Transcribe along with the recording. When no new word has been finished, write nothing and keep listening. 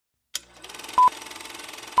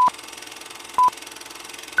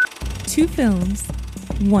Two films,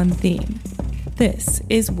 one theme. This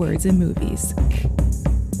is Words and Movies.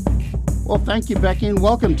 Well, thank you, Becky, and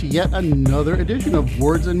welcome to yet another edition of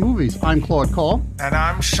Words and Movies. I'm Claude Call. And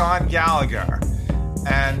I'm Sean Gallagher.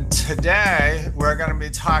 And today we're going to be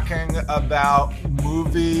talking about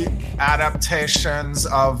movie adaptations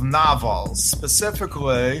of novels,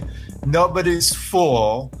 specifically Nobody's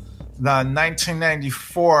Fool, the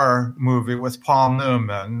 1994 movie with Paul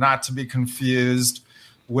Newman, not to be confused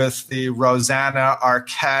with the Rosanna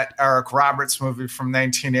Arquette, Eric Roberts movie from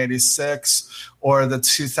 1986, or the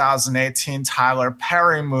 2018 Tyler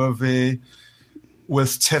Perry movie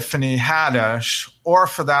with Tiffany Haddish, or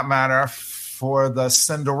for that matter, for the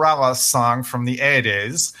Cinderella song from the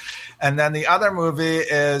 80s. And then the other movie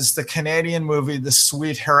is the Canadian movie, The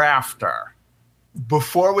Sweet Hereafter.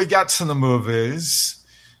 Before we get to the movies,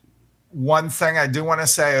 one thing I do want to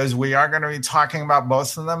say is we are going to be talking about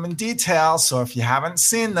both of them in detail. So if you haven't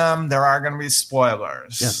seen them, there are going to be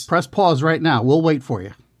spoilers. Yes, press pause right now. We'll wait for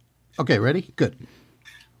you. Okay, ready? Good.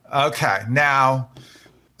 Okay, now,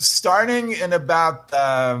 starting in about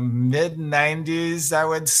the mid-90s, I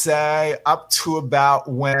would say, up to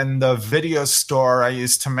about when the video store I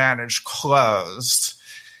used to manage closed,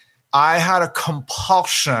 I had a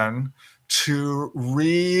compulsion to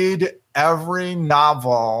read every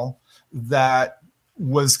novel that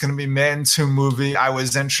was going to be made into a movie I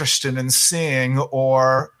was interested in seeing,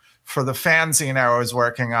 or for the fanzine I was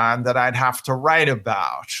working on that I'd have to write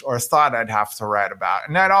about or thought I'd have to write about.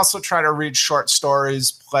 And I'd also try to read short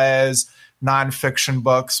stories, plays, nonfiction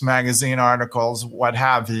books, magazine articles, what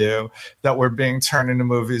have you, that were being turned into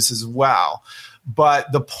movies as well.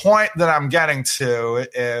 But the point that I'm getting to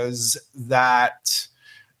is that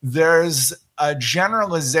there's a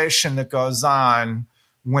generalization that goes on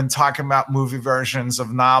when talking about movie versions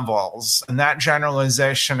of novels. And that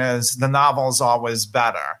generalization is the novel's always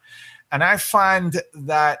better. And I find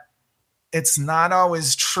that it's not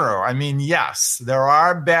always true. I mean, yes, there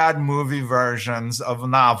are bad movie versions of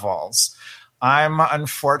novels. I'm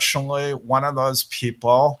unfortunately one of those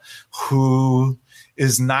people who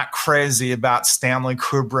is not crazy about Stanley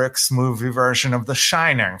Kubrick's movie version of The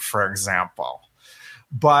Shining, for example.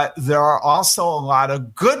 But there are also a lot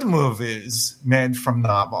of good movies made from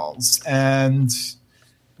novels, and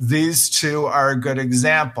these two are a good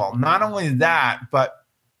example. Not only that, but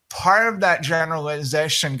part of that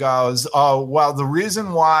generalization goes, oh, well, the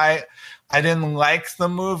reason why I didn't like the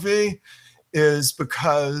movie is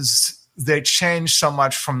because they changed so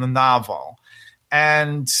much from the novel.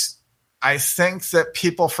 And I think that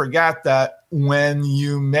people forget that when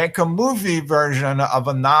you make a movie version of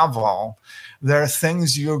a novel, there are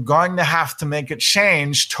things you're going to have to make it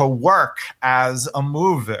change to work as a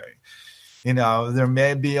movie. You know, there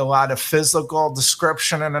may be a lot of physical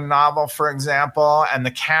description in a novel, for example, and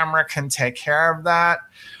the camera can take care of that.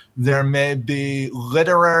 There may be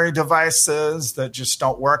literary devices that just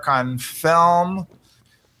don't work on film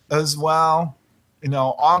as well. You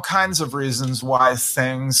know, all kinds of reasons why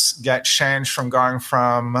things get changed from going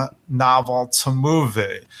from novel to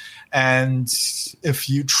movie. And if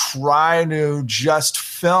you try to just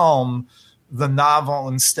film the novel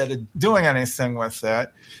instead of doing anything with it,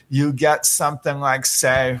 you get something like,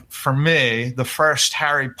 say, for me, the first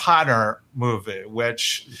Harry Potter movie,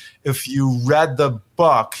 which if you read the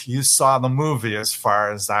book, you saw the movie as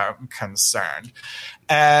far as I'm concerned.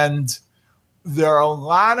 And there are a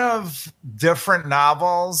lot of different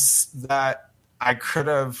novels that I could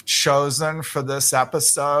have chosen for this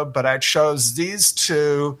episode, but I chose these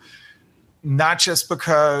two not just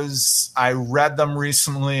because I read them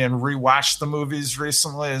recently and rewatched the movies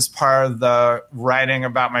recently as part of the writing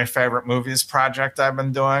about my favorite movies project I've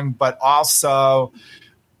been doing, but also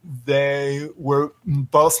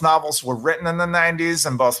both novels were written in the 90s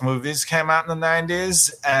and both movies came out in the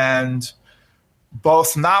 90s, and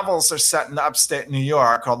both novels are set in upstate New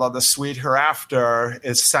York, although The Sweet Hereafter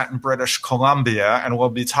is set in British Columbia, and we'll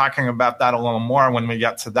be talking about that a little more when we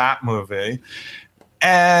get to that movie.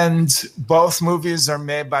 And both movies are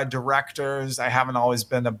made by directors I haven't always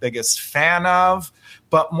been the biggest fan of.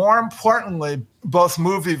 But more importantly, both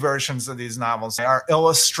movie versions of these novels are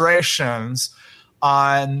illustrations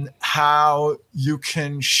on how you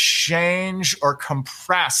can change or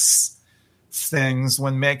compress things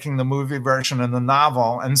when making the movie version of the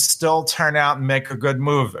novel and still turn out and make a good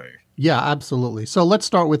movie. Yeah, absolutely. So let's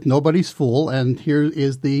start with Nobody's Fool, and here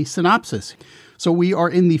is the synopsis. So we are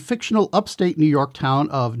in the fictional upstate New York town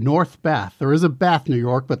of North Bath. There is a Bath, New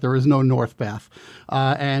York, but there is no North Bath.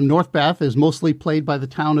 And North Bath is mostly played by the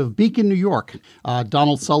town of Beacon, New York.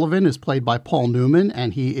 Donald Sullivan is played by Paul Newman,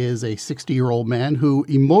 and he is a 60-year-old man who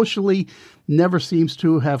emotionally never seems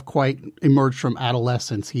to have quite emerged from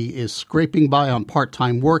adolescence. He is scraping by on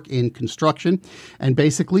part-time work in construction, and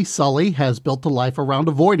basically Sully has built a life around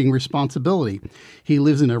avoiding responsibility. He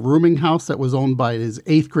lives in a rooming house that was owned by his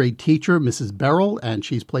 8th grade teacher, Mrs. Beryl, and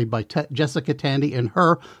she's played by Jessica Tandy in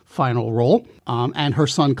her final role, and her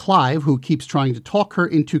son Clive, who keeps trying to talk her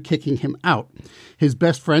into kicking him out. His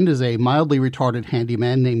best friend is a mildly retarded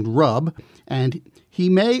handyman named Rub, and he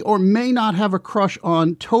may or may not have a crush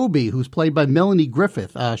on Toby, who's played by Melanie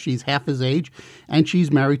Griffith. She's half his age, and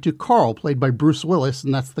she's married to Carl, played by Bruce Willis,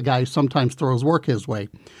 and that's the guy who sometimes throws work his way.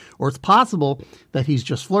 Or it's possible that he's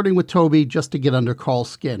just flirting with Toby just to get under Carl's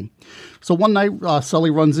skin. So one night,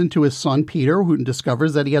 Sully runs into his son, Peter, who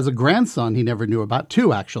discovers that he has a grandson he never knew about,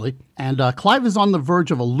 2 actually. And Clive is on the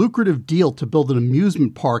verge of a lucrative deal to build an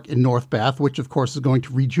amusement park in North Bath, which of course is going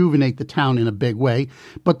to rejuvenate the town in a big way.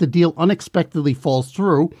 But the deal unexpectedly falls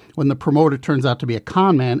through when the promoter turns out to be a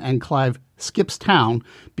con man, and Clive skips town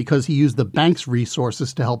because he used the bank's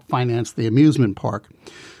resources to help finance the amusement park.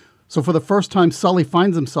 So for the first time, Sully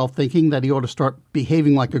finds himself thinking that he ought to start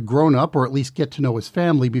behaving like a grown-up, or at least get to know his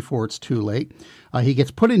family before it's too late. He gets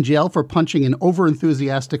put in jail for punching an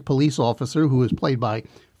overenthusiastic police officer who is played by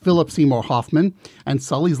Philip Seymour Hoffman, and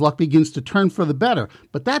Sully's luck begins to turn for the better.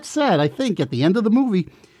 But that said, I think at the end of the movie,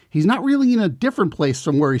 he's not really in a different place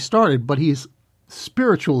from where he started, but he's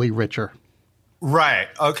spiritually richer. Right.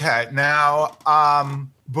 Okay. Now,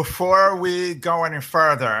 before we go any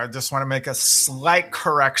further, I just want to make a slight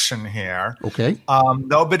correction here. Okay.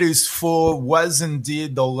 Nobody's Fool was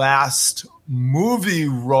indeed the last movie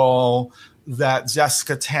role that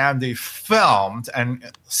Jessica Tandy filmed,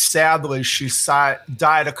 and sadly she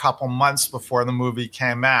died a couple months before the movie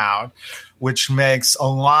came out, which makes a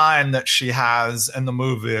line that she has in the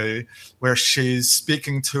movie where she's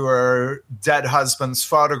speaking to her dead husband's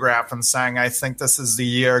photograph and saying, "I think this is the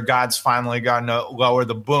year God's finally going to lower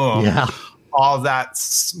the boom." Yeah. All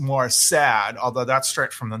that's more sad, although that's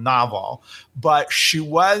straight from the novel. But she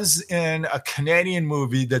was in a Canadian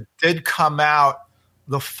movie that did come out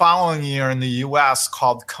the following year in the U.S.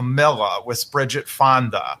 called Camilla with Bridget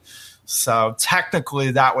Fonda. So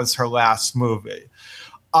technically that was her last movie.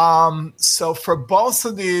 So for both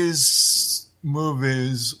of these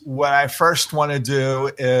movies, what I first want to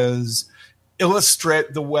do is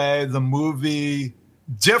illustrate the way the movie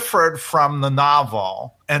differed from the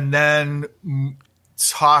novel, and then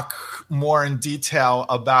talk more in detail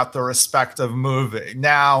about the respective movie.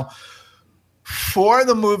 Now, for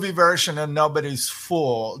the movie version of Nobody's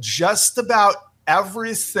Fool, just about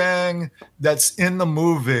everything that's in the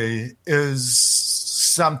movie is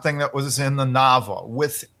something that was in the novel,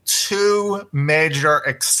 with 2 major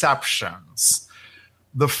exceptions.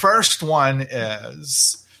 The first one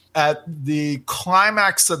is at the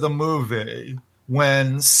climax of the movie,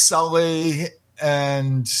 when Sully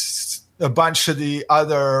and a bunch of the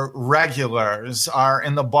other regulars are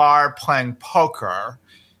in the bar playing poker,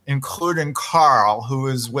 including Carl, who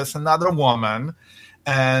is with another woman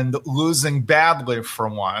and losing badly for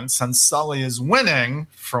once, and Sully is winning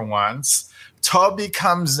for once. Toby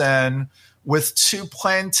comes in with 2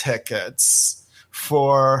 plane tickets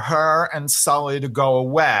for her and Sully to go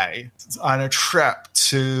away on a trip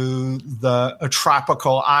to a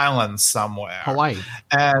tropical island somewhere. Hawaii.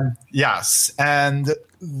 And yes, and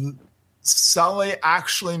Sully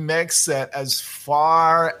actually makes it as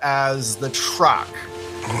far as the truck.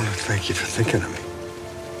 I want to thank you for thinking of me.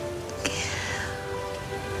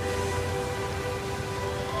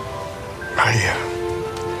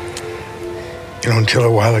 Until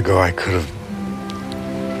a while ago, I could have,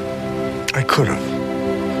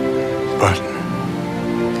 but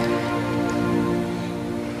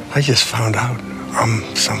I just found out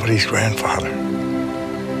I'm somebody's grandfather.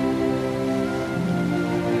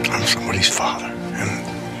 I'm somebody's father,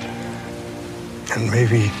 and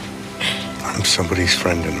maybe I'm somebody's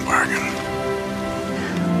friend in the bargain.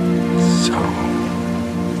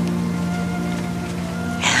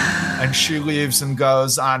 And she leaves and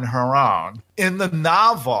goes on her own. In the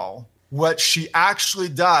novel, what she actually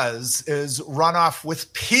does is run off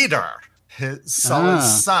with Peter,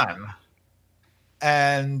 Sully's son.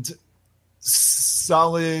 And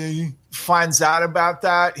Sully finds out about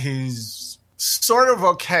that. He's sort of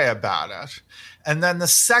okay about it. And then the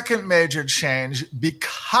second major change,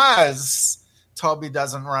 because Toby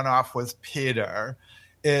doesn't run off with Peter,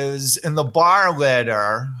 is in the bar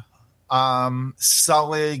later,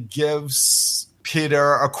 Sully gives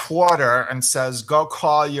Peter a quarter and says, "Go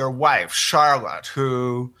call your wife, Charlotte,"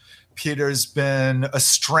 who Peter's been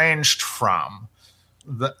estranged from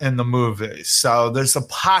in the movie. So there's a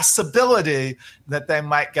possibility that they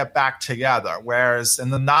might get back together, whereas in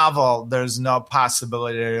the novel, there's no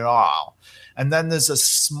possibility at all. And then there's a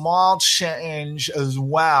small change as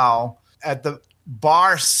well at the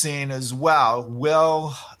bar scene as well.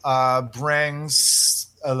 Will brings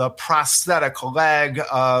the prosthetic leg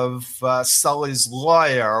of Sully's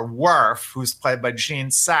lawyer, Worf, who's played by Gene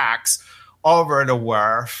Saks, over to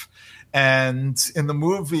Worf. And in the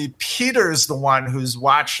movie, Peter's the one who's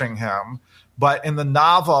watching him. But in the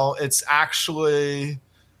novel, it's actually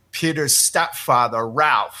Peter's stepfather,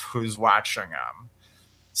 Ralph, who's watching him.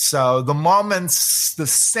 So the moment's the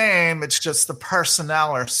same. It's just the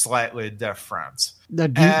personnel are slightly different.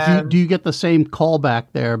 Now, do you get the same callback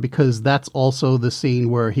there? Because that's also the scene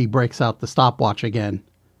where he breaks out the stopwatch again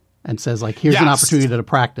and says, like, here's an opportunity to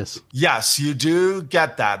practice. Yes, you do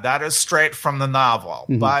get that. That is straight from the novel.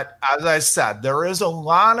 Mm-hmm. But as I said, there is a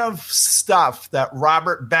lot of stuff that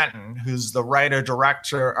Robert Benton, who's the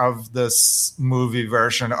writer-director of this movie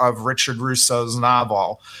version of Richard Russo's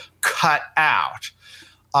novel, cut out.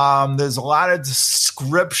 There's a lot of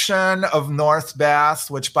description of North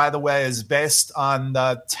Bath, which, by the way, is based on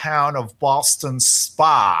the town of Ballston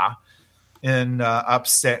Spa in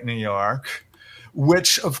upstate New York,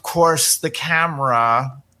 which, of course, the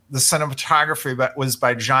cinematography was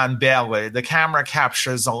by John Bailey. The camera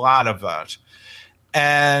captures a lot of it.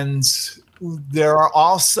 And there are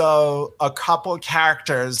also a couple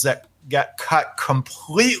characters that get cut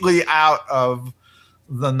completely out of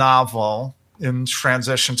the novel in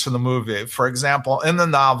transition to the movie. For example, in the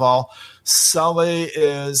novel, Sully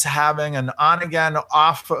is having an on-again,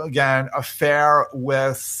 off-again affair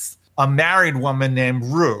with a married woman named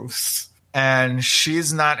Ruth. And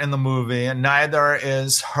she's not in the movie, and neither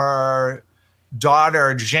is her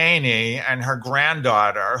daughter, Janie, and her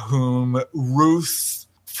granddaughter, whom Ruth,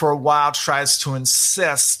 for a while, tries to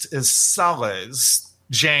insist is Sully's,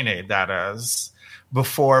 Janie, that is,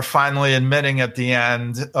 before finally admitting at the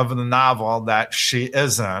end of the novel that she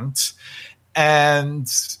isn't. And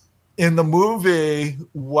in the movie,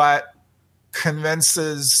 what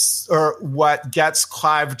convinces or what gets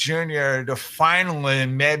Clive Jr. to finally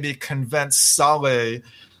maybe convince Sully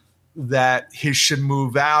that he should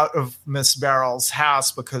move out of Miss Barrel's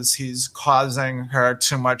house because he's causing her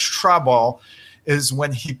too much trouble is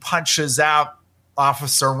when he punches out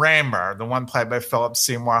Officer Raymer, the one played by Philip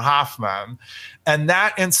Seymour Hoffman. And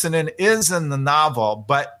that incident is in the novel,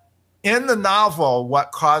 but in the novel,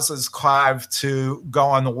 what causes Clive to go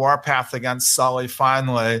on the warpath against Sully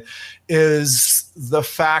finally is the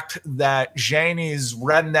fact that Janie's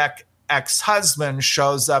redneck ex-husband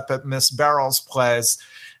shows up at Miss Barrel's place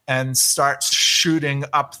and starts shooting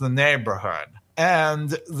up the neighborhood.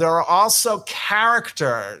 And there are also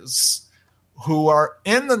characters who are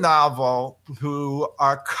in the novel who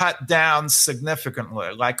are cut down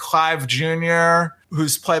significantly, like Clive Jr.,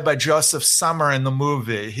 who's played by Joseph Summer in the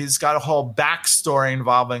movie. He's got a whole backstory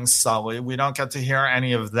involving Sully. We don't get to hear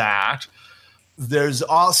any of that. There's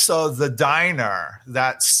also the diner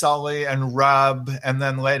that Sully and Rub and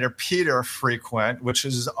then later Peter frequent, which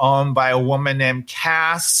is owned by a woman named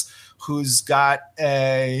Cass, who's got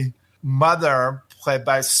a mother played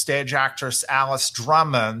by stage actress Alice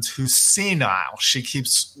Drummond, who's senile. She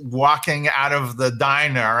keeps walking out of the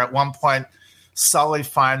diner. At one point, Sully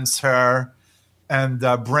finds her and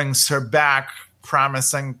brings her back,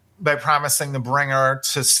 promising to bring her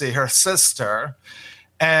to see her sister.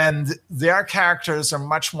 And their characters are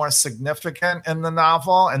much more significant in the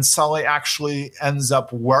novel, and Sully actually ends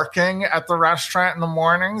up working at the restaurant in the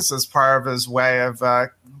mornings as part of his way of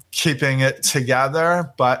keeping it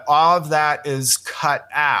together. But all of that is cut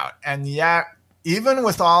out. And yet, even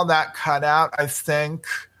with all that cut out, I think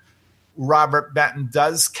Robert Benton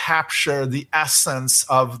does capture the essence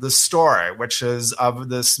of the story, which is of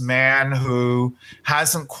this man who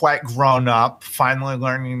hasn't quite grown up, finally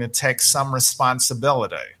learning to take some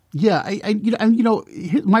responsibility. Yeah,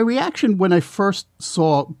 my reaction when I first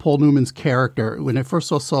saw Paul Newman's character, when I first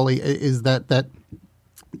saw Sully, is that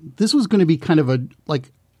this was going to be kind of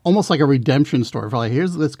almost like a redemption story. For like,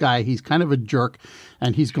 here's this guy, he's kind of a jerk,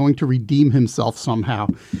 and he's going to redeem himself somehow.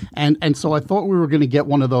 And so I thought we were going to get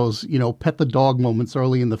one of those, pet the dog moments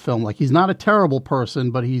early in the film. Like, he's not a terrible person,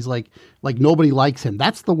 but he's like nobody likes him.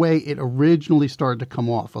 That's the way it originally started to come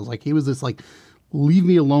off. I was like, he was this leave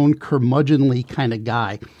me alone, curmudgeonly kind of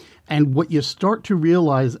guy. And what you start to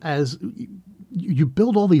realize as you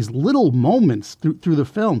build all these little moments through the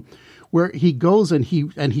film, where he goes and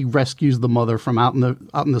he rescues the mother from out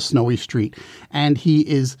in the snowy street, and he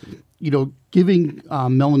is, giving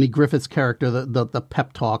Melanie Griffith's character the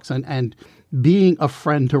pep talks, and being a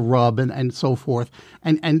friend to Rub and so forth.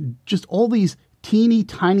 And just all these teeny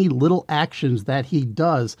tiny little actions that he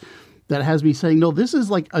does that has me saying, no, this is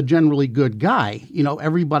like a generally good guy. You know,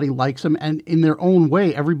 everybody likes him. And in their own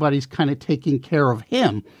way, everybody's kind of taking care of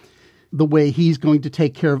him the way he's going to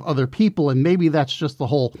take care of other people. And maybe that's just the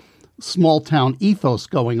whole small town ethos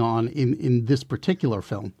going on in this particular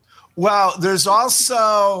film. Well, there's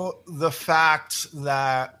also the fact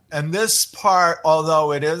that, and this part,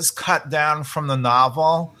 although it is cut down from the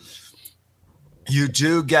novel, you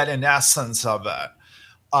do get an essence of it.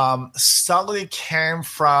 Sully came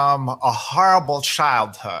from a horrible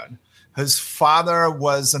childhood. His father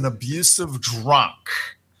was an abusive drunk.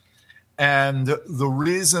 And the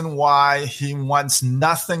reason why he wants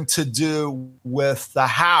nothing to do with the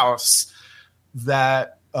house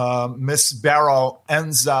that Miss Barrow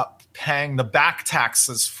ends up paying the back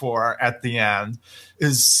taxes for at the end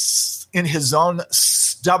is, in his own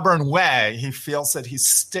stubborn way, he feels that he's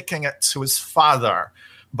sticking it to his father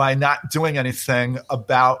by not doing anything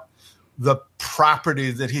about the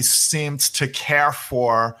property that he seemed to care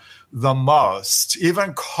for the most.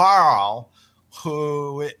 Even Carl,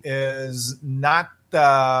 who is not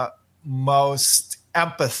the most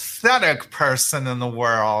empathetic person in the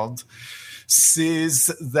world, sees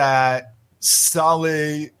that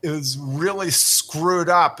Sully is really screwed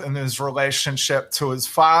up in his relationship to his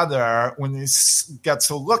father when he gets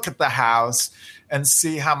a look at the house and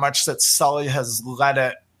see how much that Sully has let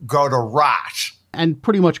it go to rot. And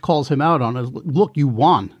pretty much calls him out on it. Look, you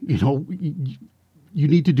won. You know, you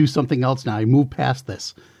need to do something else now. You move past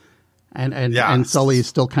this. And Sully is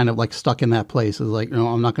still kind of like stuck in that place. Is like, no,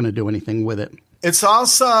 I'm not going to do anything with it. It's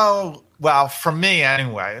also, well, for me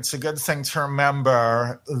anyway, it's a good thing to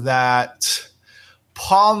remember that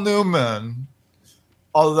Paul Newman,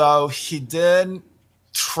 although he did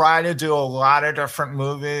try to do a lot of different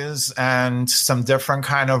movies and some different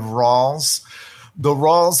kind of roles, the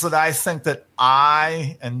roles that I think that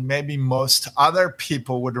I and maybe most other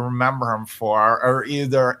people would remember him for are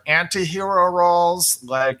either anti-hero roles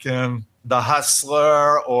like in The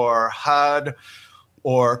Hustler or HUD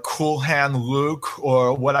or Cool Hand Luke,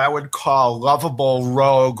 or what I would call lovable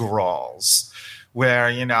rogue roles, where,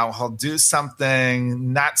 you know, he'll do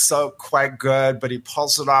something not so quite good, but he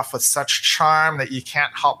pulls it off with such charm that you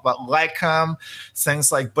can't help but like him.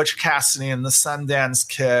 Things like Butch Cassidy and the Sundance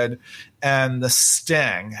Kid and The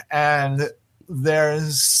Sting. And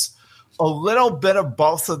there's a little bit of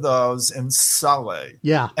both of those in Sully.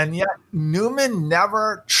 Yeah. And yet Newman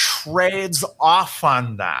never trades off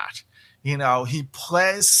on that. You know, he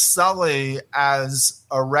plays Sully as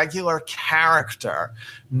a regular character,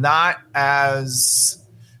 not as,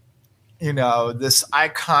 you know, this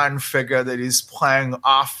icon figure that he's playing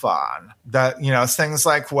off on. That, you know, things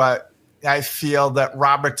like what I feel that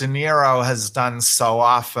Robert De Niro has done so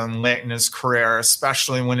often late in his career,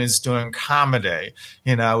 especially when he's doing comedy.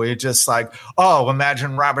 You know, he just like, oh,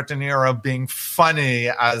 imagine Robert De Niro being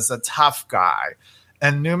funny as a tough guy.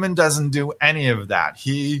 And Newman doesn't do any of that.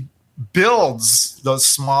 He builds those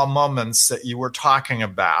small moments that you were talking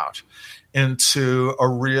about into a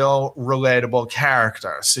real relatable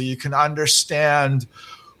character. So you can understand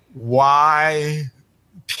why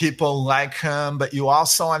people like him, but you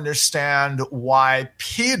also understand why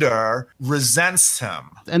Peter resents him.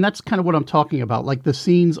 And that's kind of what I'm talking about, like the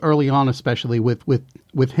scenes early on, especially with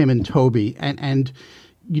him and Toby. And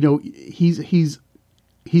you know, he's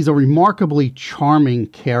a remarkably charming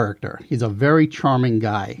character. He's a very charming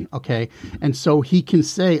guy, okay? And so he can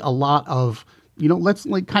say a lot of, you know, let's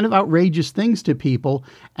like kind of outrageous things to people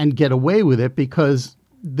and get away with it because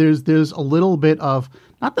there's a little bit of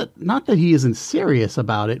not that he isn't serious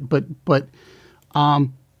about it, but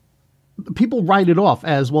people write it off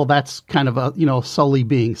as, well, that's kind of a, you know, Sully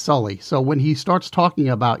being Sully. So when he starts talking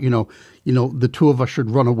about, you know, the two of us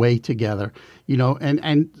should run away together, you know,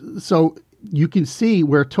 and so you can see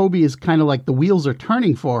where Toby is kind of like the wheels are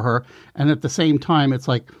turning for her. And at the same time, it's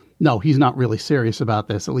like, no, he's not really serious about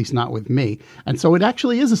this, at least not with me. And so it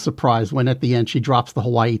actually is a surprise when at the end she drops the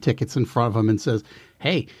Hawaii tickets in front of him and says,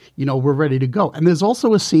 hey, you know, we're ready to go. And there's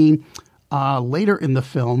also a scene later in the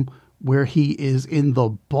film where he is in the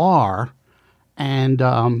bar and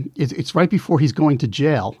it's right before he's going to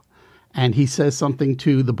jail. And he says something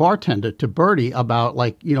to the bartender, to Bertie, about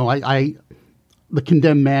like, you know, the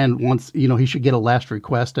condemned man wants, you know, he should get a last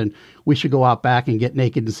request and we should go out back and get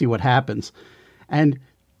naked and see what happens. And,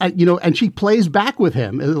 you know, and she plays back with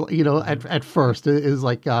him, you know, at first is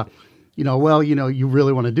like, you know, well, you know, you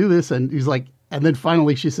really want to do this. And he's like, and then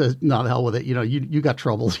finally she says, no, the hell with it. You know, you got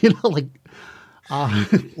troubles, you know, like.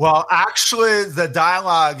 Well, actually the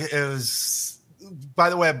dialogue is by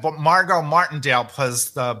the way, Margot Martindale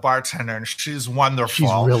plays the bartender, and she's wonderful.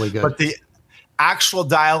 She's really good. But the actual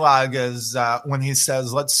dialogue is when he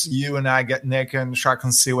says, "Let's you and I get naked and shark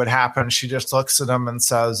and see what happens." She just looks at him and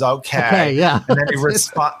says, "Okay." Okay, yeah.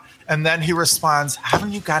 And then he responds,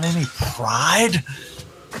 "Haven't you got any pride?"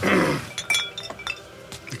 The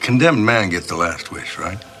condemned man gets the last wish,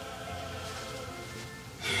 right?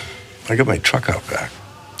 I got my truck out back.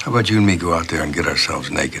 How about you and me go out there and get ourselves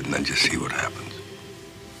naked and then just see what happens?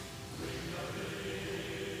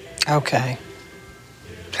 Okay.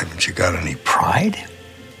 Haven't you got any pride?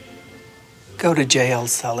 Go to jail,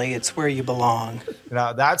 Sully. It's where you belong.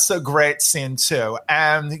 That's a great scene too.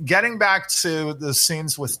 And getting back to the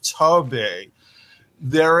scenes with Toby,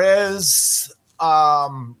 there is a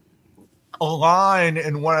line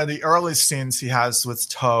in one of the early scenes he has with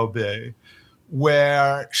Toby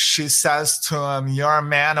where she says to him, "You're a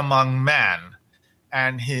man among men."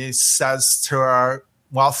 And he says to her,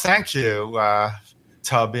 "Well, thank you,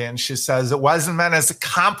 Toby." And she says, "It wasn't meant as a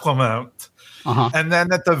compliment." Uh-huh. And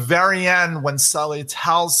then at the very end, when Sully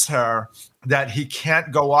tells her that he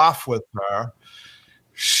can't go off with her,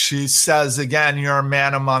 she says again, "You're a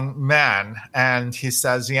man among men." And he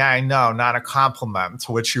says, "Yeah, I know, not a compliment."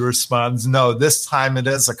 To which he responds, "No, this time it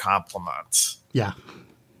is a compliment." Yeah.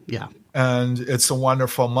 Yeah. And it's a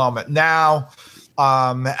wonderful moment. Now,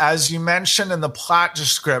 as you mentioned in the plot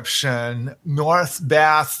description, North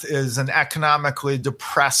Bath is an economically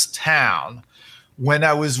depressed town. When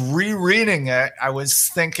I was rereading it, I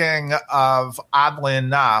was thinking of, oddly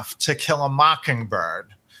enough, To Kill a Mockingbird.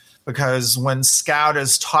 Because when Scout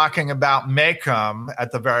is talking about Maycomb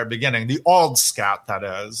at the very beginning, the old Scout, that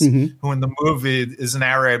is, who in the movie is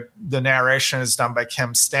the narration is done by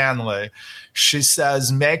Kim Stanley, she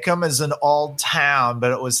says, "Maycomb is an old town,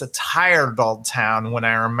 but it was a tired old town when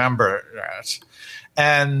I remember it."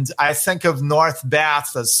 And I think of North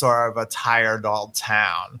Bath as sort of a tired old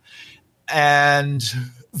town. And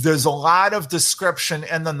there's a lot of description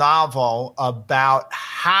in the novel about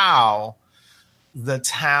how the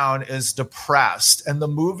town is depressed. And the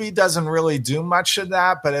movie doesn't really do much of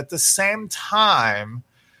that. But at the same time,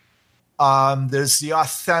 there's the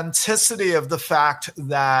authenticity of the fact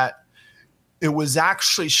that it was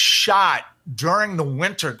actually shot during the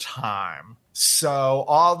winter time. So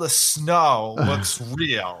all the snow looks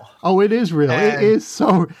real. Oh, it is real. It is.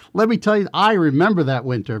 So let me tell you, I remember that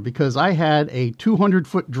winter because I had a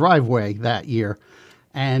 200-foot driveway that year.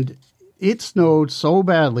 And it snowed so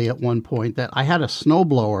badly at one point that I had a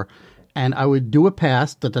snowblower and I would do a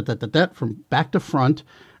pass from back to front,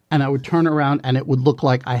 and I would turn around and it would look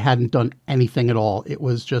like I hadn't done anything at all. It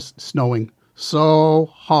was just snowing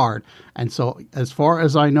so hard. And so as far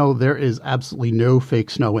as I know, there is absolutely no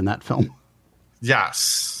fake snow in that film.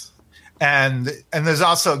 Yes. And there's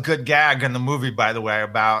also a good gag in the movie, by the way,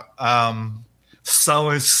 about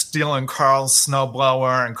Sully stealing Carl's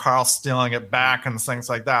snowblower and Carl stealing it back and things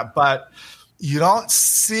like that. But you don't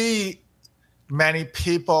see many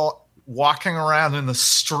people walking around in the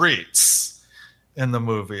streets in the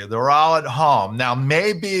movie. They're all at home. Now,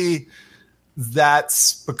 maybe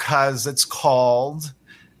that's because it's cold,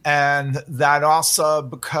 and that also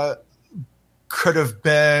could have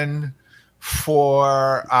been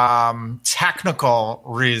for technical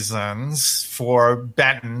reasons for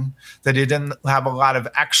Benton, that he didn't have a lot of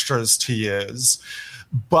extras to use.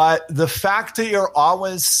 But the fact that you're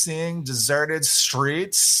always seeing deserted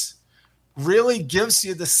streets really gives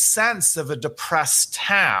you the sense of a depressed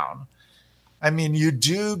town. I mean, you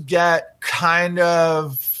do get kind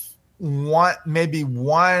of maybe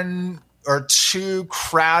one or two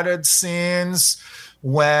crowded scenes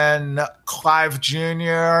when Clive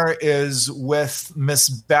Jr. is with Miss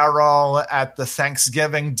Beryl at the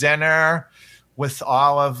Thanksgiving dinner with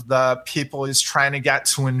all of the people he's trying to get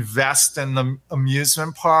to invest in the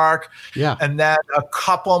amusement park. Yeah. And then a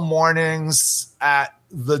couple mornings at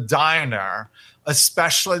the diner,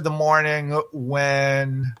 especially the morning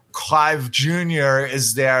when Clive Jr.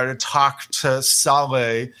 is there to talk to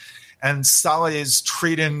Sully. And Sully is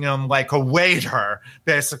treating him like a waiter,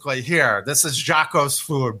 basically. Here, this is Jocko's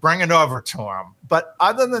food. Bring it over to him. But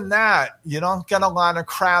other than that, you don't get a lot of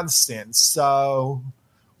crowd scenes. So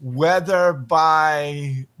whether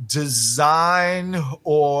by design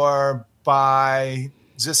or by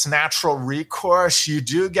just natural recourse, you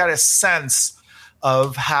do get a sense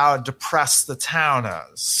of how depressed the town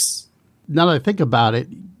is. Now that I think about it,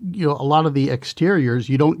 you know, a lot of the exteriors,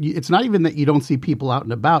 it's not even that you don't see people out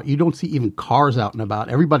and about. You don't see even cars out and about.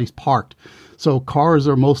 Everybody's parked. So cars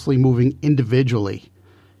are mostly moving individually.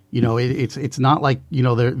 It's not like,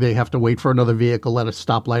 they have to wait for another vehicle at a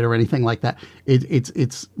stoplight or anything like that.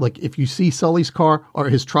 It's like if you see Sully's car, or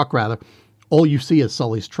his truck rather, all you see is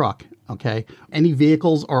Sully's truck. Okay. Any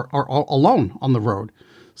vehicles are alone on the road.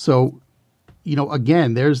 So,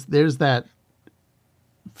 again, there's that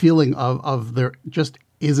feeling of there just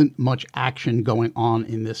isn't much action going on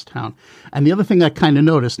in this town. And the other thing I kind of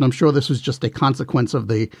noticed, and I'm sure this was just a consequence of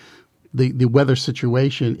the weather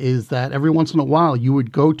situation, is that every once in a while you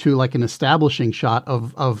would go to like an establishing shot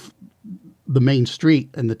of the main street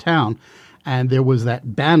in the town, and there was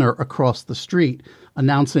that banner across the street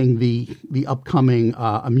announcing the upcoming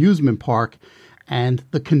amusement park, and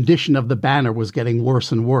the condition of the banner was getting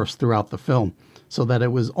worse and worse throughout the film, so that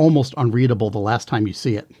it was almost unreadable the last time you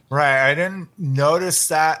see it. Right. I didn't notice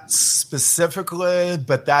that specifically,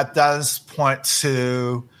 but that does point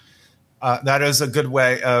to that is a good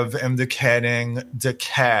way of indicating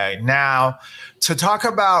decay. Now, to talk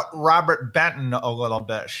about Robert Benton a little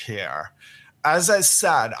bit here, as I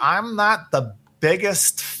said, I'm not the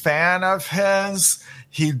biggest fan of his.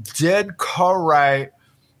 He did co-write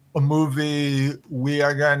a movie we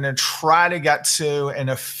are going to try to get to in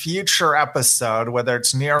a future episode, whether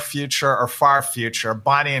it's near future or far future,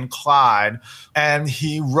 Bonnie and Clyde. And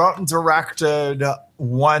he wrote and directed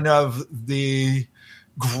one of the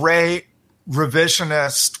great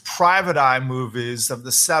revisionist private eye movies of the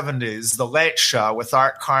 70s, The Late Show, with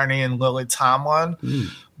Art Carney and Lily Tomlin.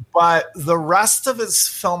 But the rest of his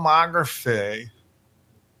filmography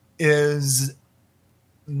is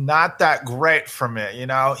not that great for me.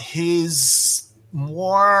 He's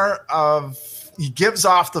he gives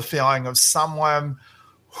off the feeling of someone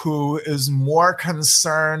who is more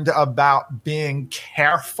concerned about being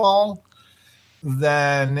careful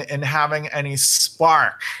than in having any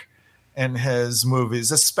spark in his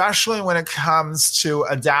movies, especially when it comes to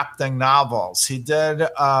adapting novels. He did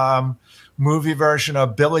movie version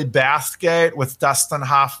of Billy Bathgate with Dustin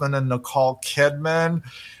Hoffman and Nicole Kidman,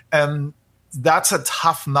 and that's a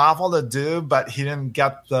tough novel to do, but he didn't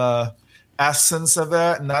get the essence of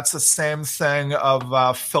it. And that's the same thing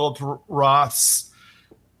of Philip Roth's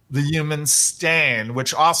The Human Stain,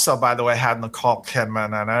 which also, by the way, had Nicole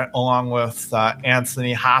Kidman in it, along with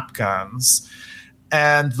Anthony Hopkins.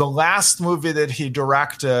 And the last movie that he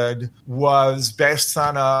directed was based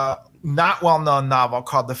on a not well-known novel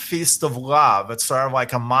called The Feast of Love. It's sort of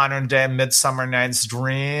like a modern-day Midsummer Night's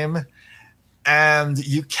Dream. And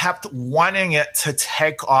you kept wanting it to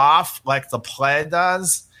take off like the play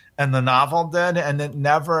does and the novel did, and it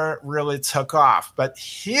never really took off. But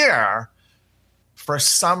here, for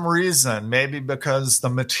some reason, maybe because the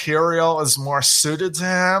material is more suited to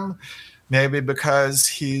him, maybe because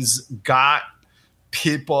he's got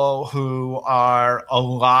people who are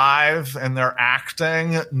alive and they're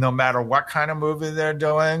acting no matter what kind of movie they're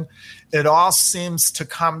doing, it all seems to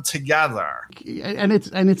come together. And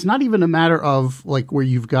it's not even a matter of like where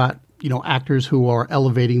you've got, actors who are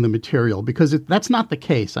elevating the material, because that's not the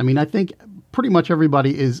case. I mean, I think pretty much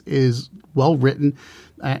everybody is well written,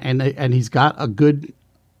 and he's got a good,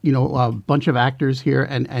 bunch of actors here,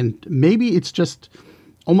 and maybe it's just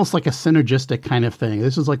almost like a synergistic kind of thing.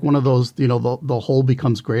 This is like one of those, the whole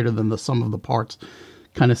becomes greater than the sum of the parts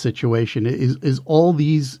kind of situation. Is all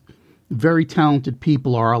these very talented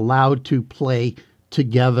people are allowed to play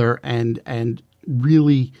together and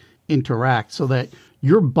really interact, so that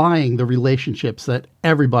you're buying the relationships that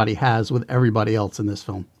everybody has with everybody else in this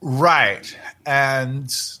film. Right.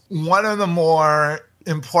 And one of the more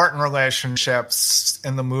important relationships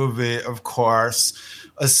in the movie, of course,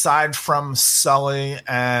 aside from Sully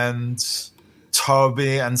and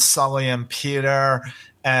Toby and Sully and Peter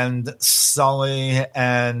and Sully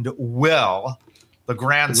and Will, the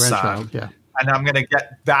grandson. Yeah. And I'm going to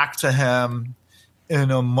get back to him in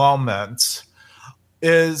a moment,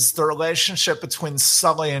 is the relationship between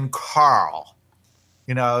Sully and Carl.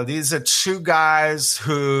 These are two guys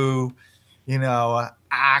who,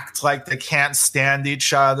 act like they can't stand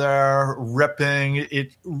each other, ribbing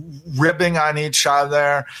on each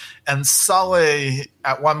other. And Sully,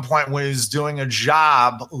 at one point when he's doing a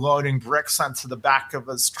job loading bricks onto the back of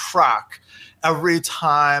his truck, every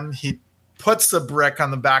time he puts a brick on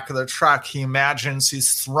the back of the truck, he imagines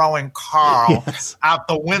he's throwing Carl out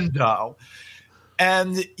the window.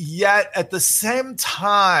 And yet, at the same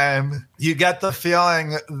time, you get the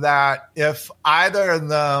feeling that if either of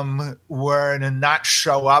them were to not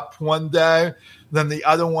show up one day, then the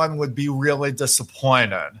other one would be really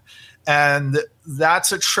disappointed. And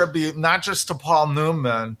that's a tribute not just to Paul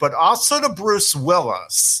Newman, but also to Bruce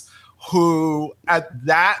Willis, who at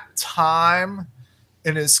that time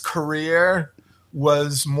in his career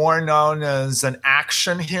was more known as an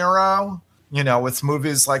action hero, with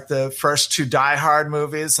movies like the first two Die Hard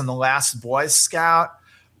movies and The Last Boy Scout.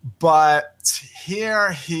 But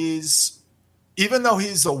here even though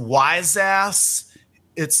he's a wise ass,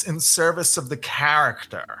 it's in service of the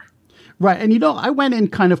character. Right. And, I went in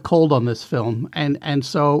kind of cold on this film. And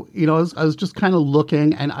so, I was just kind of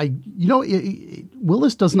looking, and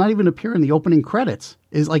Willis does not even appear in the opening credits.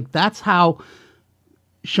 Is like, that's how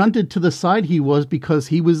shunted to the side he was, because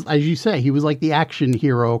he was, as you say, he was like the action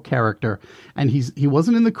hero character, and he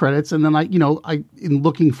wasn't in the credits. And then I in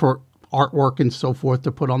looking for artwork and so forth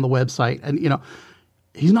to put on the website, and,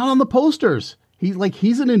 he's not on the posters.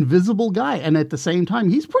 He's an invisible guy. And at the same time,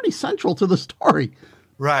 he's pretty central to the story.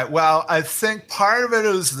 Right. Well, I think part of it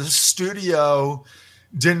is the studio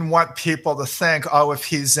didn't want people to think, oh, if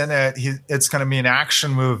he's in it, it's going to be an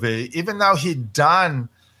action movie, even though he'd done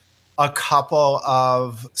a couple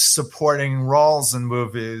of supporting roles in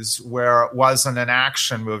movies where it wasn't an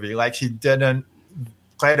action movie. Like he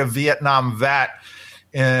played a Vietnam vet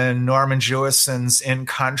in Norman Jewison's In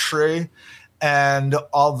Country. And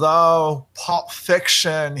although Pulp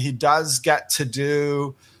Fiction, he does get to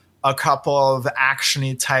do a couple of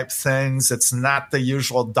action-y type things. It's not the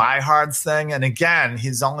usual Die Hard thing. And again,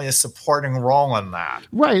 he's only a supporting role in that.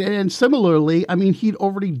 Right. And similarly, he'd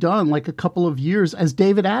already done like a couple of years as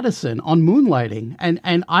David Addison on Moonlighting.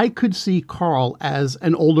 And I could see Carl as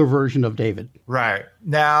an older version of David. Right.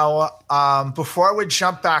 Now, before we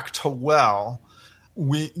jump back to Will,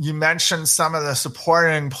 you mentioned some of the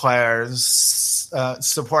supporting players,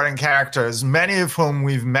 supporting characters, many of whom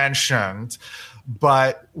we've mentioned.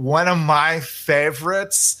 But one of my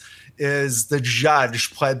favorites is the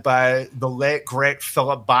judge, played by the late, great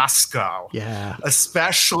Philip Bosco. Yeah.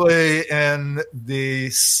 Especially in the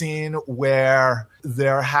scene where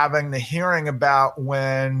they're having the hearing about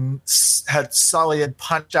when Sully had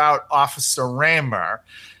punched out Officer Raymer.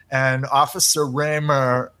 And Officer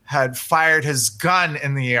Raymer had fired his gun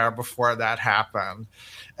in the air before that happened.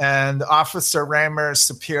 And Officer Raymer's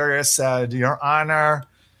superior said, "Your Honor,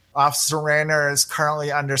 Officer Rayner is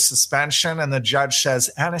currently under suspension," and the judge says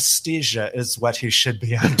anesthesia is what he should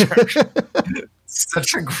be under.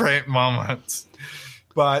 Such a great moment.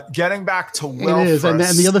 But getting back to Will, it is, and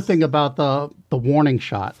the other thing about the warning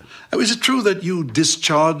shot. Is it true that you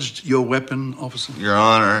discharged your weapon, officer? Your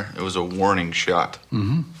Honor, it was a warning shot.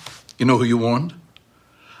 Mm-hmm. You know who you warned?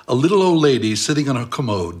 A little old lady sitting on her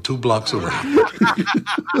commode 2 blocks away.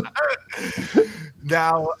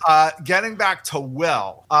 Now, getting back to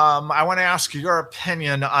Will, I want to ask your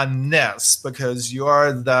opinion on this, because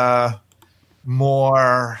you're the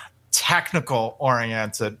more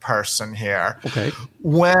technical-oriented person here. Okay.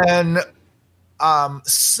 When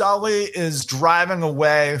Sully is driving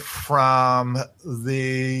away from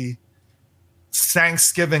the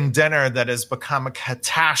Thanksgiving dinner that has become a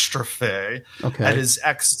catastrophe at his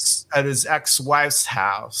ex-wife's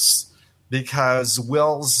house, because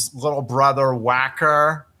Will's little brother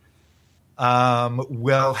Whacker,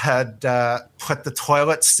 Will had put the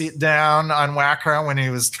toilet seat down on Whacker when he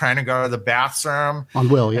was trying to go to the bathroom. On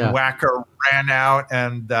Will, yeah. And Whacker ran out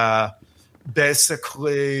and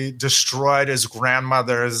basically destroyed his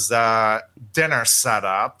grandmother's dinner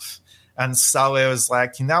setup. And Sully was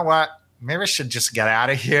like, you know what? Maybe I should just get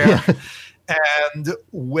out of here. Yeah. And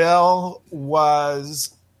Will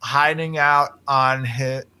was hiding out on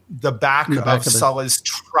the back of Sully's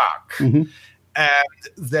truck. Mm-hmm. And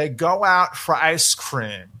they go out for ice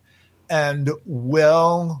cream. And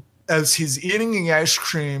Will, as he's eating the ice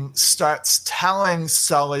cream, starts telling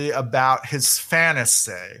Sully about his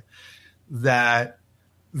fantasy that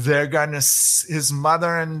his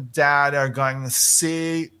mother and dad are going to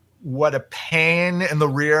see what a pain in the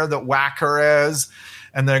rear that Whacker is,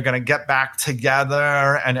 and they're going to get back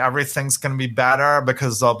together and everything's going to be better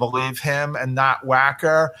because they'll believe him and not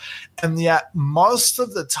Whacker. And yet most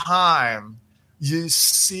of the time you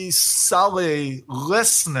see Sully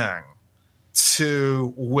listening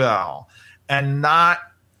to Will and not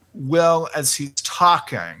Will as he's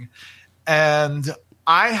talking. And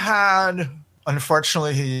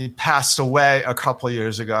unfortunately, he passed away a couple of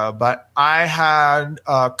years ago, but I had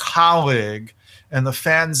a colleague in the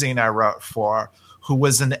fanzine I wrote for who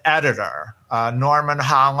was an editor, Norman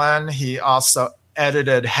Holland. He also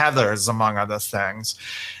edited Heathers, among other things.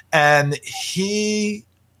 And he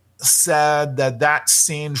said that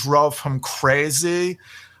scene drove him crazy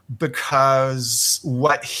because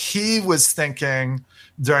what he was thinking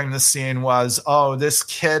during the scene was, oh, this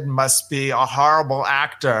kid must be a horrible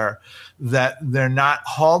actor, that they're not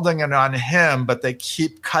holding it on him, but they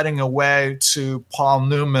keep cutting away to Paul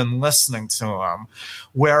Newman listening to him.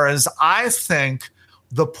 Whereas I think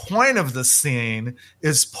the point of the scene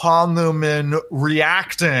is Paul Newman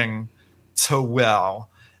reacting to Will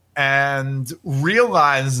and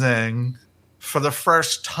realizing for the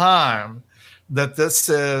first time that this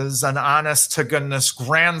is an honest to goodness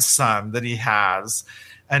grandson that he has,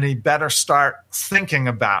 and he better start thinking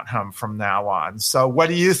about him from now on. So what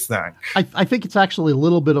do you think? I think it's actually a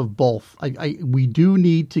little bit of both. We do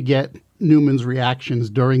need to get Newman's reactions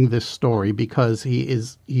during this story because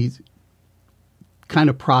he's kind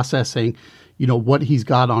of processing, what he's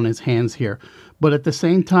got on his hands here. But at the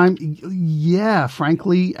same time, yeah,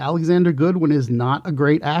 frankly, Alexander Goodwin is not a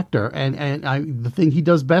great actor. And the thing he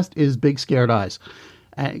does best is big scared eyes,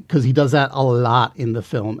 because he does that a lot in the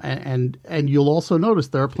film. And you'll also notice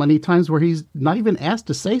there are plenty of times where he's not even asked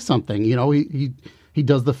to say something. He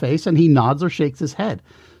does the face and he nods or shakes his head.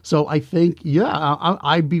 So I think,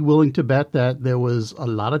 I'd be willing to bet that there was a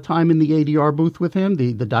lot of time in the ADR booth with him,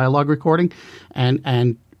 the dialogue recording,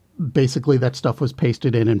 and basically that stuff was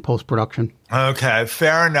pasted in post-production. Okay,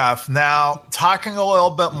 fair enough. Now, talking a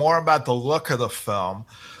little bit more about the look of the film,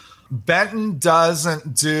 Benton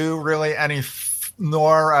doesn't do really any,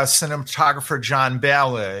 nor cinematographer John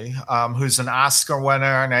Bailey, who's an Oscar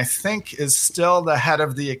winner and I think is still the head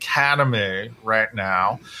of the Academy right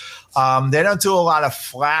now. They don't do a lot of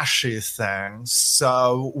flashy things.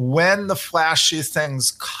 So when the flashy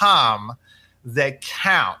things come, they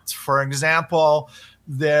count. For example,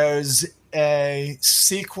 there's a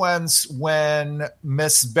sequence when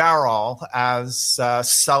Miss Beryl, as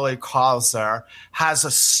Sully calls her, has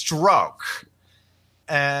a stroke,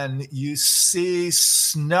 and you see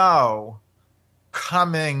snow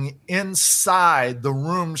coming inside the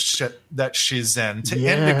room that she's in to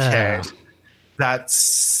indicate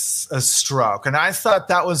that's a stroke. And I thought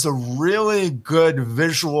that was a really good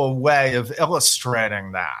visual way of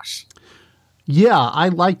illustrating that. Yeah, I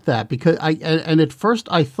like that because and at first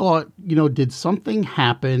I thought, did something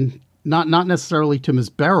happen? Not necessarily to Miss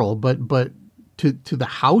Beryl, but to the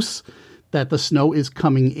house, that the snow is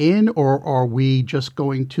coming in, or are we just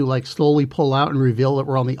going to slowly pull out and reveal that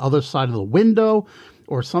we're on the other side of the window,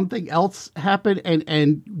 or something else happened?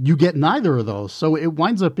 And you get neither of those, so it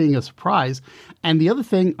winds up being a surprise. And the other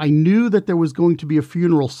thing, I knew that there was going to be a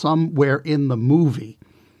funeral somewhere in the movie,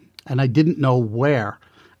 and I didn't know where.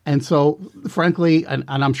 And so, frankly, and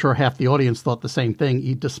I'm sure half the audience thought the same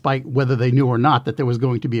thing, despite whether they knew or not that there was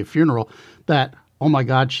going to be a funeral, that, oh my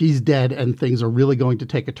God, she's dead and things are really going to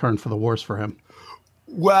take a turn for the worse for him.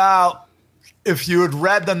 Well, if you had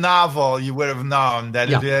read the novel, you would have known that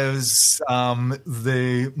it is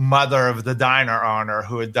the mother of the diner owner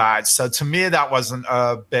who had died. So to me, that wasn't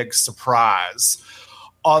a big surprise.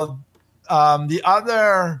 The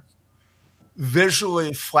other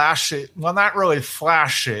visually flashy, well, not really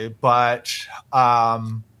flashy, but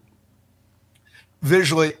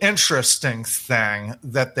visually interesting thing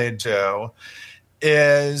that they do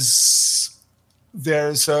is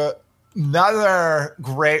there's another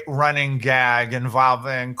great running gag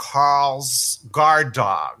involving Carl's guard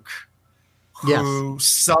dog, who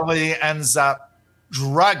Sully ends up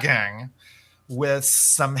drugging with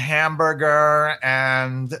some hamburger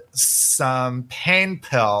and some pain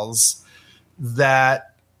pills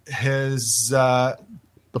that his the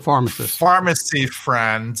pharmacy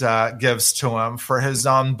friend gives to him for his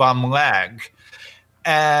own bum leg.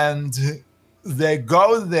 And they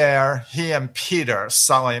go there, he and Peter,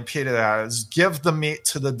 Sully and Peter, that is, give the meat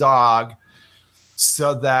to the dog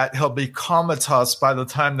so that he'll be comatose by the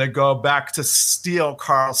time they go back to steal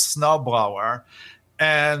Carl's snowblower.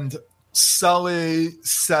 And Sully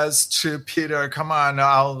says to Peter, come on,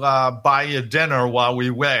 I'll buy you dinner while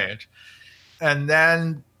we wait. And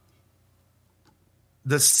then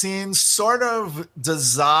the scene sort of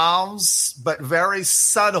dissolves, but very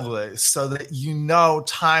subtly, so that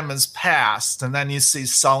time has passed. And then you see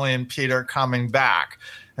Sully and Peter coming back.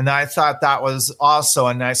 And I thought that was also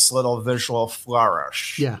a nice little visual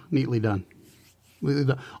flourish. Yeah, neatly done.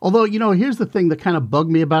 Although, here's the thing that kind of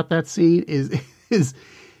bugged me about that scene is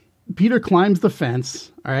Peter climbs the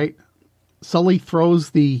fence, all right? Sully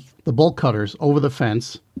throws the bolt cutters over the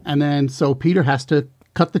fence, and then so Peter has to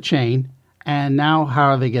cut the chain, and now how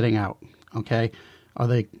are they getting out? Okay. Are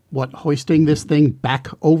they, hoisting this thing back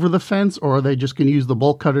over the fence, or are they just going to use the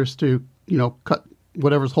bolt cutters to, cut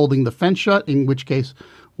whatever's holding the fence shut, in which case,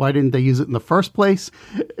 why didn't they use it in the first place?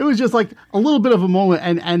 It was just a little bit of a moment,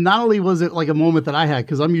 and not only was it a moment that I had,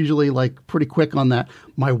 because I'm usually pretty quick on that,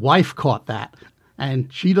 my wife caught that.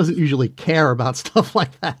 and she doesn't usually care about stuff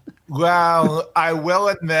like that. Well, I will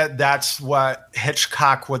admit that's what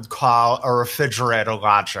Hitchcock would call a refrigerator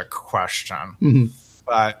logic question. Mm-hmm.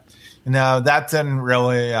 But, that didn't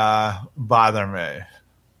really bother me.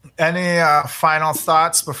 Any final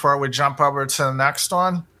thoughts before we jump over to the next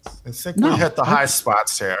one? I think we hit the high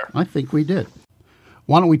spots here. I think we did.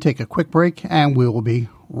 Why don't we take a quick break, and we will be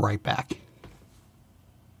right back.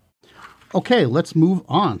 Okay, let's move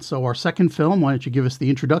on. So our second film, why don't you give us the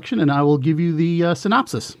introduction, and I will give you the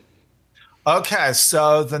synopsis. Okay,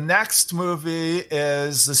 so the next movie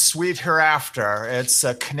is The Sweet Hereafter. It's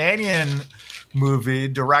a Canadian movie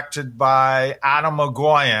directed by Adam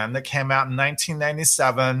McGoyan that came out in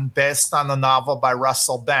 1997, based on the novel by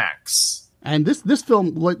Russell Banks. And this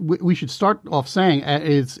film, we should start off saying,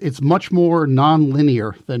 it's much more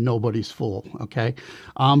non-linear than Nobody's Fool, okay?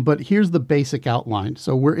 But here's the basic outline.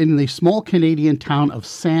 So we're in the small Canadian town of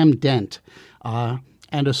Sam Dent,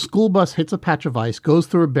 and a school bus hits a patch of ice, goes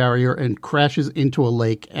through a barrier, and crashes into a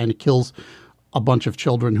lake and kills a bunch of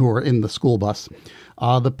children who are in the school bus.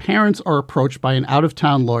 The parents are approached by an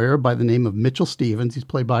out-of-town lawyer by the name of Mitchell Stevens. He's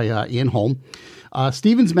played by Ian Holm.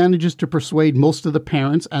 Stevens manages to persuade most of the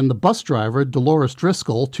parents and the bus driver, Dolores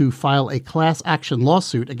Driscoll, to file a class action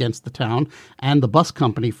lawsuit against the town and the bus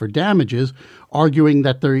company for damages, arguing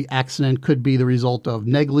that the accident could be the result of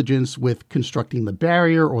negligence with constructing the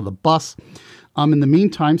barrier or the bus. In the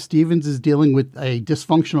meantime, Stevens is dealing with a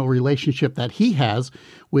dysfunctional relationship that he has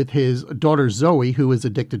with his daughter Zoe, who is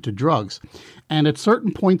addicted to drugs. And at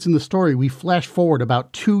certain points in the story, we flash forward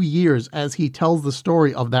about 2 years as he tells the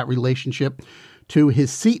story of that relationship to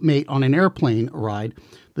his seatmate on an airplane ride.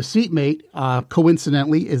 The seatmate,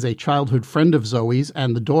 coincidentally, is a childhood friend of Zoe's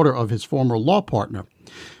and the daughter of his former law partner.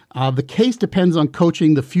 The case depends on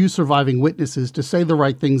coaching the few surviving witnesses to say the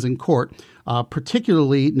right things in court,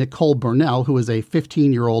 particularly Nicole Burnell, who is a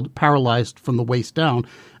 15-year-old paralyzed from the waist down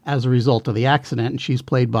as a result of the accident, and she's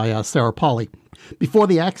played by Sarah Polley. Before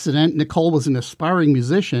the accident, Nicole was an aspiring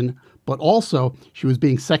musician, but also she was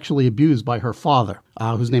being sexually abused by her father,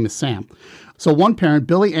 whose name is Sam. So one parent,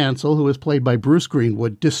 Billy Ansell, who is played by Bruce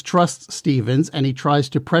Greenwood, distrusts Stevens, and he tries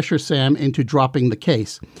to pressure Sam into dropping the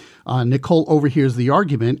case. Nicole overhears the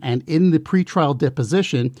argument, and in the pretrial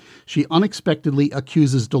deposition, she unexpectedly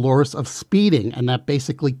accuses Dolores of speeding, and that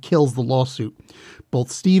basically kills the lawsuit.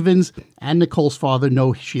 Both Stevens and Nicole's father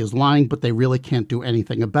know she is lying, but they really can't do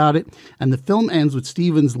anything about it. And the film ends with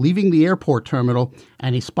Stevens leaving the airport terminal,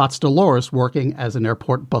 and he spots Dolores working as an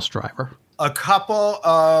airport bus driver. A couple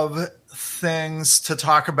of things to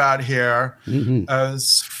talk about here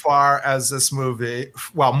as far as this movie.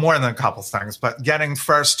 Well, more than a couple things, but getting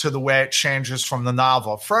first to the way it changes from the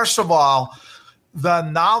novel. First of all, the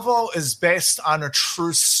novel is based on a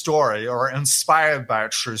true story, or inspired by a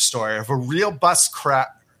true story, of a real bus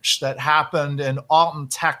crash that happened in Alton,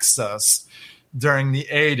 Texas during the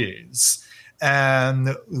 80s.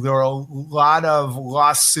 And there were a lot of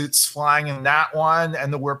lawsuits flying in that one.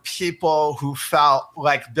 And there were people who felt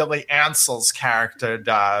like Billy Ansell's character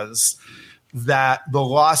does, that the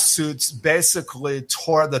lawsuits basically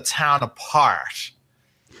tore the town apart.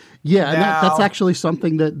 Yeah, and that's actually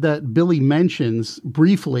something that Billy mentions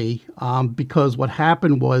briefly, because what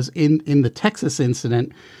happened was in the Texas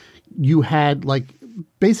incident, you had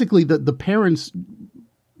basically the parents.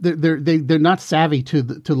 They're not savvy to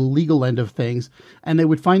the legal end of things, and they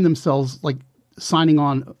would find themselves signing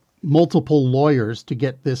on multiple lawyers to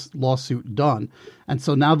get this lawsuit done. And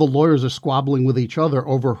so now the lawyers are squabbling with each other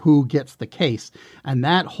over who gets the case. And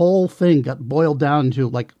that whole thing got boiled down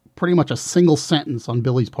to pretty much a single sentence on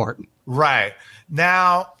Billy's part. Right.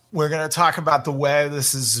 Now we're going to talk about the way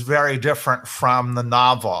this is very different from the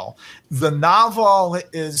novel. The novel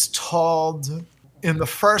is told in the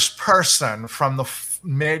first person from the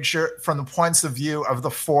points of view of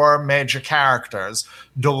the four major characters: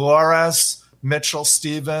 Dolores, Mitchell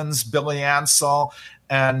Stevens, Billy Ansell,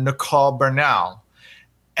 and Nicole Burnell.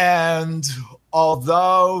 And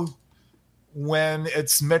although when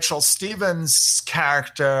it's Mitchell Stevens'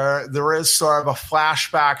 character, there is sort of a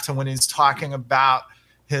flashback to when he's talking about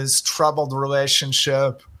his troubled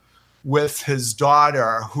relationship with his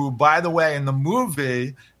daughter, who, by the way, in the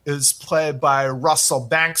movie is played by Russell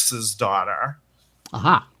Banks' daughter.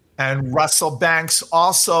 Aha. And Russell Banks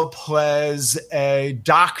also plays a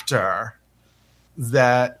doctor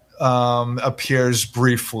that appears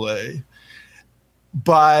briefly.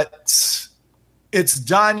 But it's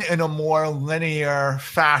done in a more linear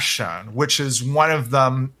fashion, which is one of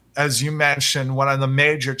them, as you mentioned, one of the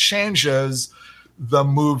major changes the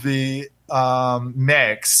movie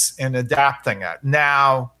makes in adapting it.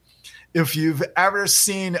 Now, if you've ever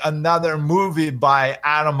seen another movie by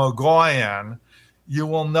Adam Ogoyan, you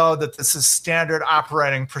will know that this is standard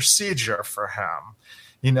operating procedure for him.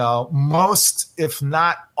 You know, most, if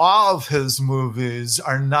not all of his movies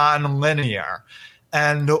are non-linear.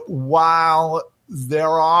 And while there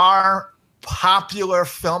are popular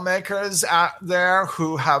filmmakers out there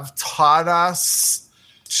who have taught us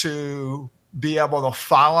to be able to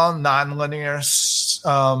follow nonlinear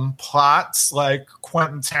plots like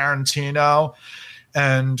Quentin Tarantino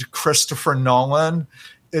and Christopher Nolan,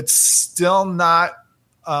 it's still not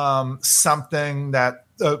something that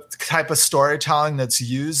the type of storytelling that's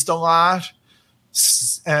used a lot,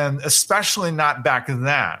 and especially not back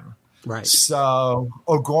then. Right. So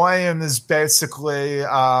Ogoyan is basically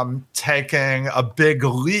taking a big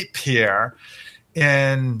leap here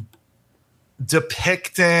in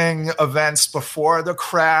depicting events before the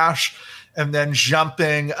crash and then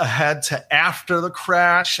jumping ahead to after the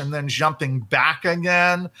crash and then jumping back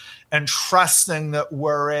again and trusting that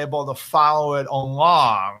we're able to follow it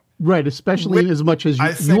along. Right, especially as much as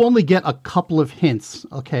you only get a couple of hints.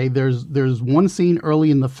 Okay, there's one scene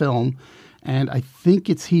early in the film, and I think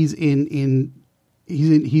he's in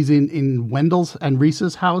Wendell's and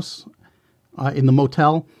Reese's house in the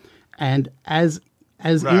motel, and as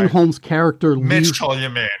right. Ian Holmes' character leaves, Mitchell, you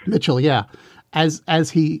mean Mitchell? Yeah, as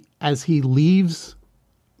he leaves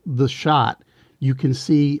the shot, you can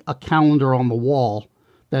see a calendar on the wall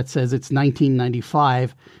that says it's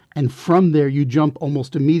 1995. And from there, you jump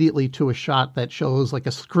almost immediately to a shot that shows like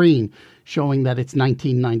a screen showing that it's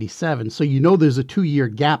 1997. So you know there's a 2-year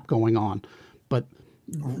gap going on. But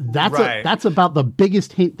that's right. That's about the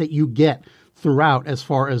biggest hint that you get throughout as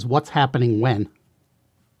far as what's happening when.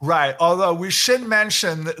 Right. Although we should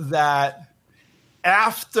mention that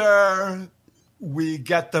after we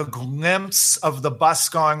get the glimpse of the bus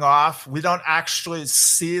going off, we don't actually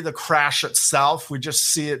see the crash itself. We just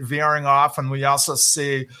see it veering off. And we also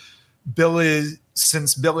see Billy,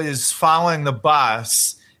 since Billy is following the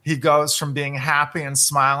bus, he goes from being happy and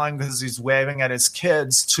smiling because he's waving at his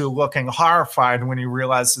kids to looking horrified when he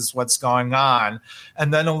realizes what's going on.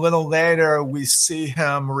 And then a little later, we see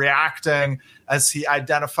him reacting as he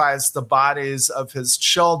identifies the bodies of his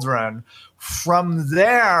children. From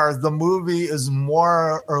there, the movie is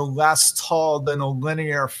more or less told in a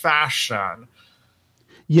linear fashion.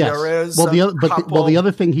 Yes. There is the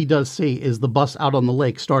other thing he does see is the bus out on the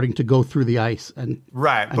lake starting to go through the ice and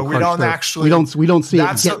right, and but we don't through. actually we don't see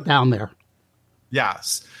it get down there.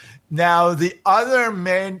 Yes. Now the other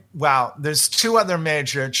there's two other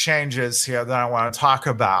major changes here that I want to talk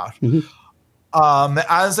about. Mm-hmm.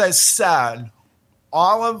 As I said,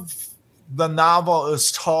 all of the novel is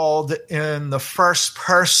told in the first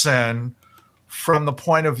person from the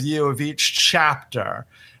point of view of each chapter.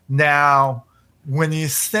 Now, when you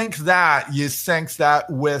think that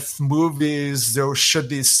with movies, there should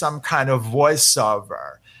be some kind of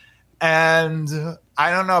voiceover. And I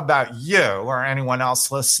don't know about you or anyone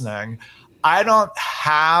else listening. I don't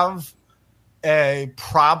have a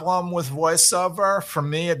problem with voiceover. For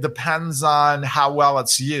me, it depends on how well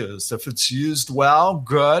it's used. If it's used well,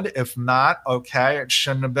 good. If not, okay, it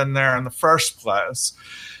shouldn't have been there in the first place.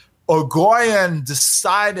 Ogoyan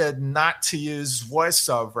decided not to use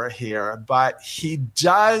voiceover here, but he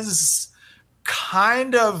does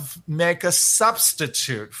kind of make a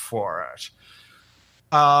substitute for it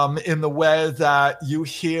in the way that you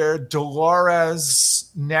hear Dolores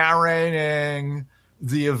narrating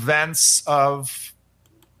the events of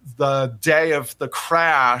the day of the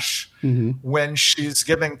crash when she's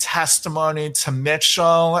giving testimony to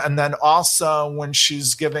Mitchell, and then also when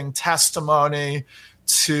she's giving testimony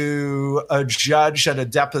to a judge at a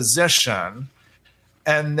deposition.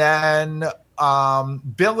 And then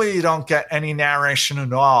Billy, you don't get any narration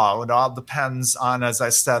at all. It all depends on, as I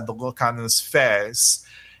said, the look on his face.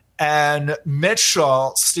 And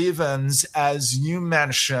Mitchell Stevens, as you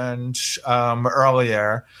mentioned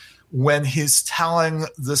earlier, when he's telling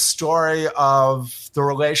the story of the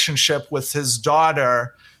relationship with his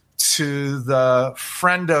daughter to the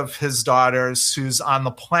friend of his daughter's who's on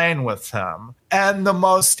the plane with him. And the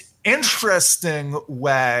most interesting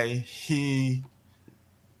way he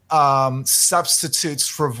substitutes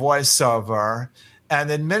for voiceover,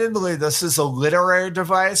 and admittedly this is a literary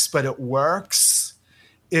device, but it works,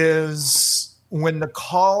 is when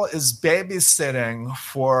Nicole is babysitting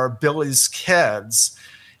for Billy's kids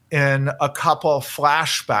in a couple of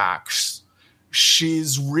flashbacks,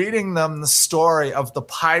 she's reading them the story of the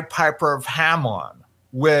Pied Piper of Hamelin,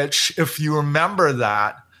 which, if you remember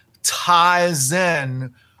that, ties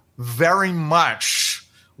in very much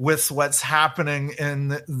with what's happening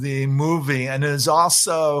in the movie and is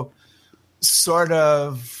also sort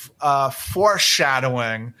of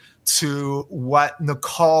foreshadowing to what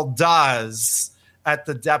Nicole does at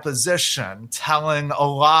the deposition, telling a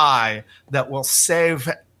lie that will save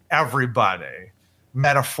everybody,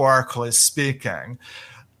 metaphorically speaking.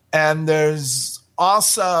 And there's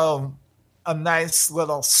also a nice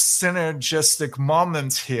little synergistic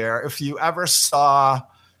moment here. If you ever saw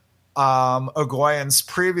Egoyan's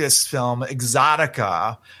previous film,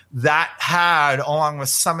 Exotica, that had, along with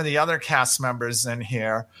some of the other cast members in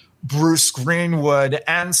here, Bruce Greenwood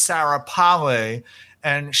and Sarah Polley,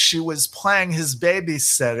 and she was playing his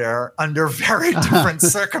babysitter under very different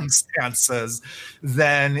circumstances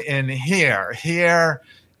than in here. Here,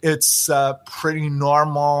 it's pretty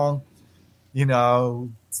normal, you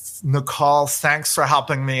know, Nicole, thanks for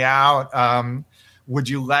helping me out. Would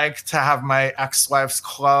you like to have my ex-wife's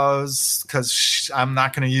clothes? Because I'm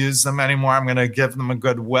not going to use them anymore. I'm going to give them a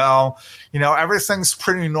goodwill. You know, everything's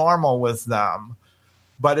pretty normal with them.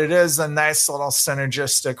 But it is a nice little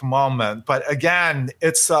synergistic moment. But again,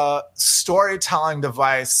 it's a storytelling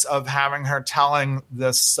device of having her telling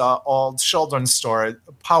this old children's story,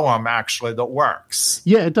 poem, actually, that works.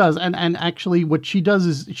 Yeah, it does. And actually what she does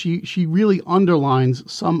is she really underlines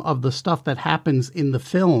some of the stuff that happens in the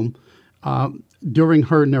film during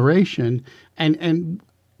her narration. And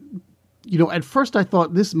you know, at first I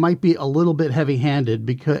thought this might be a little bit heavy-handed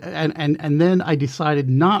because, and then I decided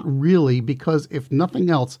not really, because if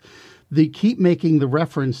nothing else, they keep making the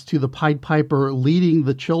reference to the Pied Piper leading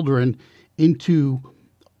the children into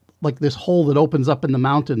like this hole that opens up in the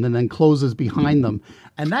mountain and then closes behind them.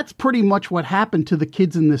 And that's pretty much what happened to the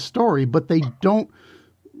kids in this story, but they don't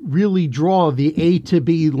really draw the A to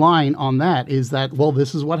B line on that, is that, well,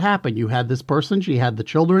 this is what happened. You had this person, she had the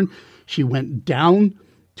children, she went down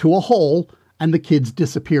to a hole, and the kids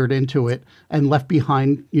disappeared into it and left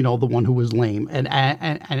behind, you know, the one who was lame. And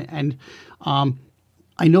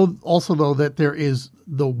I know also, though, that there is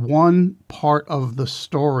the one part of the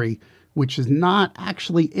story which is not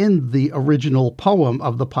actually in the original poem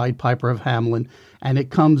of the Pied Piper of Hamelin, and it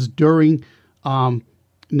comes during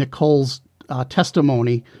Nicole's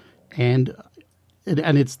testimony, and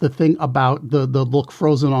it's the thing about the look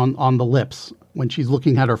frozen on the lips when she's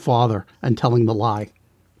looking at her father and telling the lie.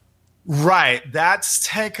 Right. That's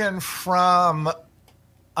taken from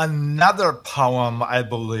another poem, I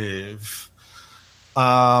believe.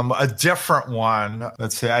 A different one.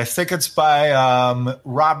 Let's see. I think it's by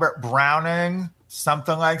Robert Browning,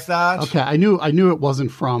 something like that. Okay, I knew it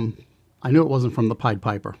wasn't from the Pied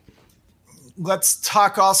Piper. Let's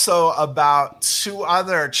talk also about two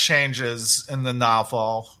other changes in the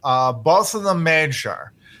novel, both of them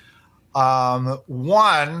major.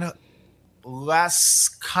 One, less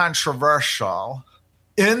controversial.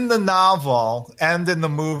 In the novel and in the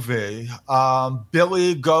movie,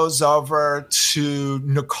 Billy goes over to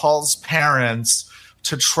Nicole's parents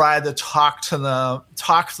to try to talk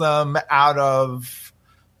them out of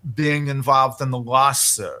being involved in the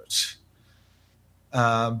lawsuit.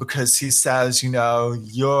 Because he says, you know,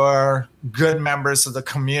 you're good members of the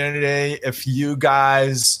community. If you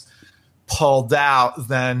guys pulled out,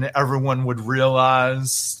 then everyone would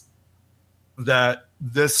realize that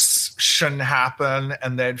this shouldn't happen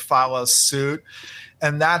and they'd follow suit.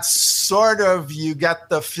 And that's sort of, you get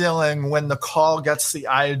the feeling when Nicole gets the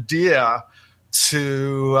idea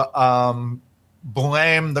to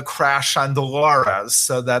blame the crash on Dolores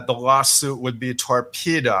so that the lawsuit would be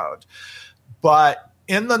torpedoed. But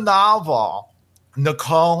in the novel,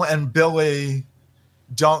 Nicole and Billy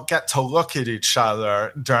don't get to look at each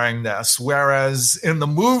other during this. Whereas in the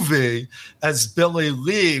movie, as Billy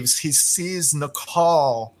leaves, he sees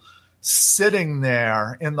Nicole sitting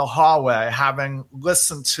there in the hallway, having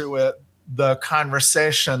listened to the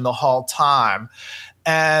conversation the whole time.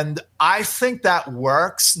 And I think that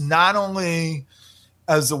works not only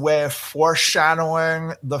as a way of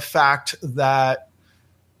foreshadowing the fact that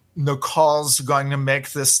Nicole's going to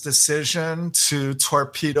make this decision to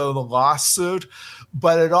torpedo the lawsuit,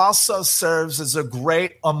 but it also serves as a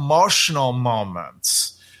great emotional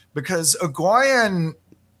moment because Egoyan,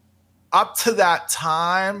 up to that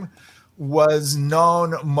time, was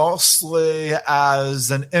known mostly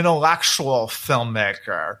as an intellectual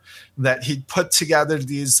filmmaker, that he'd put together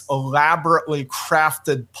these elaborately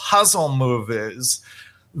crafted puzzle movies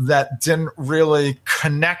that didn't really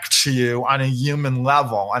connect to you on a human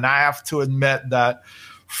level. And I have to admit that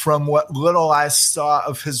from what little I saw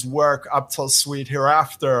of his work up till Sweet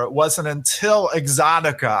Hereafter, it wasn't until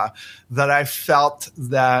Exotica that I felt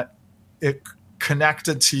that it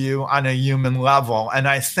connected to you on a human level. And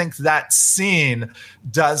I think that scene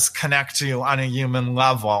does connect to you on a human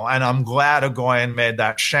level. And I'm glad Egoyan made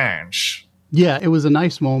that change. Yeah, it was a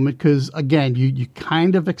nice moment because, again, you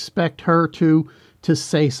kind of expect her to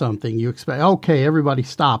say something. You expect, okay, everybody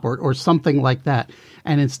stop, or something like that.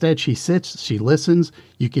 And instead she sits, she listens.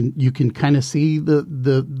 You can kind of see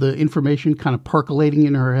the information kind of percolating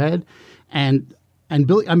in her head. And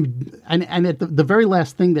Billy, and at the very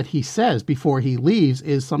last thing that he says before he leaves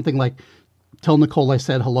is something like, tell Nicole I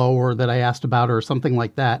said hello, or that I asked about her, or something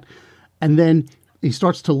like that. And then he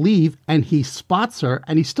starts to leave and he spots her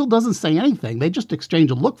and he still doesn't say anything. They just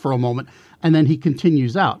exchange a look for a moment and then he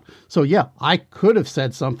continues out. So yeah, I could have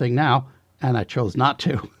said something now and I chose not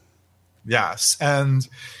to. Yes. And,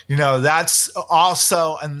 that's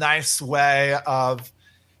also a nice way of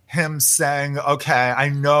him saying, okay, I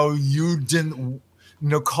know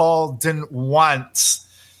Nicole didn't want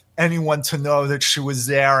anyone to know that she was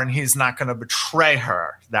there and he's not going to betray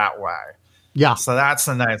her that way. Yeah. So that's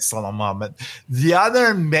a nice little moment. The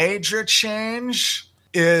other major change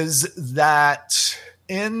is that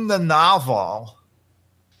in the novel,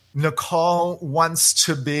 Nicole wants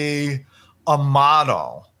to be a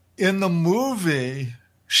model. In the movie,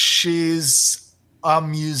 she's a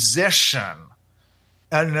musician.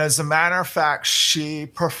 And as a matter of fact, she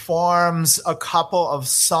performs a couple of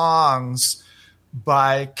songs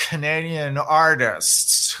by Canadian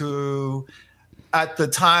artists who, at the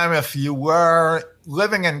time, if you were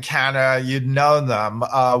living in Canada, you'd know them.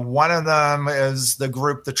 One of them is the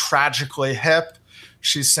group The Tragically Hip.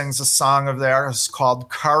 She sings a song of theirs called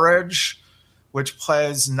Courage, which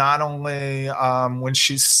plays not only when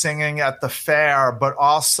she's singing at the fair, but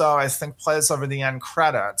also I think plays over the end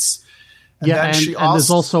credits. And there's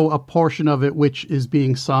also a portion of it which is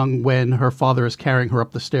being sung when her father is carrying her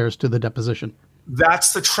up the stairs to the deposition.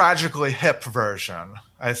 That's the Tragically Hip version,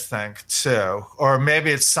 I think, too. Or maybe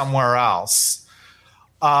it's somewhere else.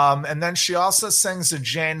 And then she also sings a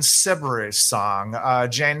Jane Siberry song.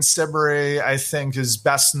 Jane Siberry, I think, is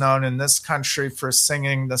best known in this country for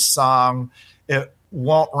singing the song It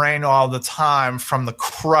Won't Rain All the Time from The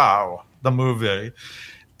Crow, the movie.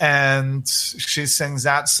 And she sings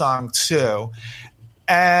that song, too.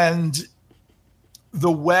 And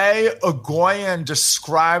the way Egoyan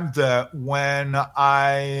described it when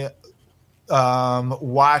I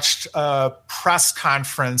watched a press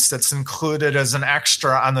conference that's included as an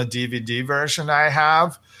extra on the DVD version I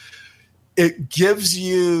have, it gives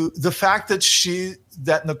you the fact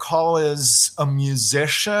that Nicole is a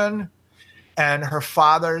musician and her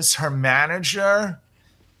father's her manager.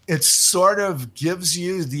 It sort of gives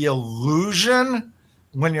you the illusion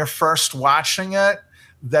when you're first watching it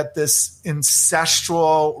that this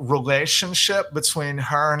incestual relationship between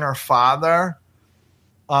her and her father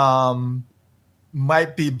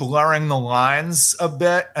might be blurring the lines a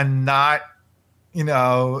bit and not,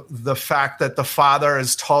 the fact that the father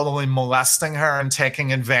is totally molesting her and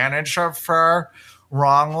taking advantage of her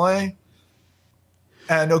wrongly.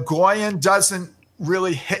 And Egoyan doesn't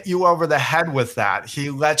really hit you over the head with that.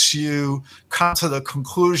 He lets you come to the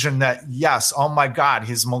conclusion that, yes, oh my God,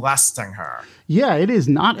 he's molesting her. Yeah, it is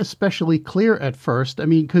not especially clear at first. I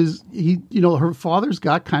mean, because her father's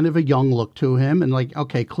got kind of a young look to him and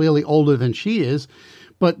okay, clearly older than she is.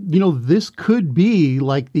 But, this could be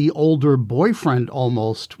like the older boyfriend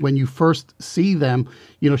almost when you first see them.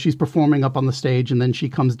 She's performing up on the stage and then she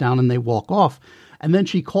comes down and they walk off. And then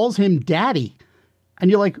she calls him daddy. And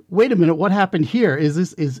you're like, wait a minute, what happened here?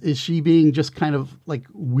 Is she being just kind of like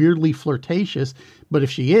weirdly flirtatious? But if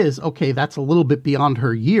she is, okay, that's a little bit beyond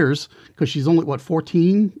her years because she's only,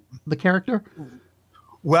 14, the character?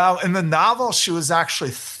 Well, in the novel, she was actually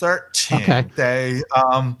 13. Okay. They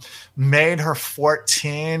made her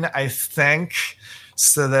 14, I think,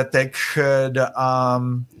 so that they could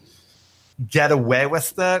get away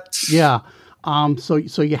with it. Yeah. So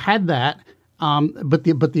you had that. But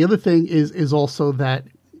the other thing is also that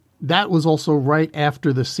was also right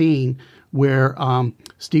after the scene where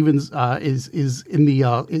Stevens is in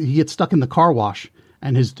the he gets stuck in the car wash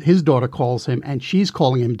and his daughter calls him and she's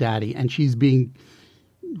calling him daddy and she's being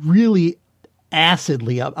really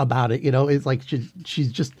acidly about it. It's like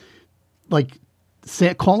she's just like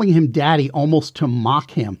calling him daddy almost to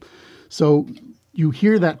mock him. So you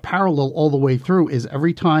hear that parallel all the way through. Is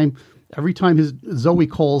every time Zoe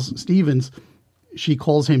calls Stevens, she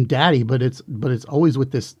calls him daddy, but it's always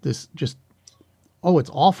with this just, oh, it's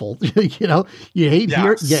awful. You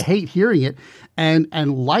hate hearing it.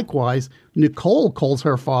 And likewise, Nicole calls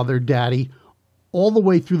her father daddy all the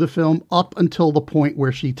way through the film up until the point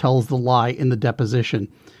where she tells the lie in the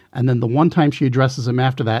deposition. And then the one time she addresses him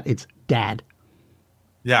after that, it's dad.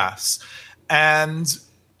 Yes. And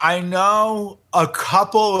I know a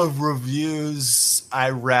couple of reviews I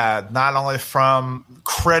read, not only from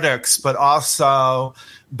critics, but also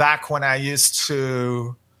back when I used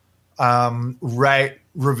to write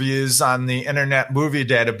reviews on the Internet Movie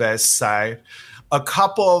Database site. A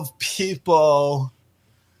couple of people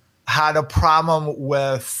had a problem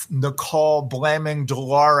with Nicole blaming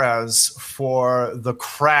Dolores for the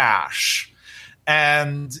crash.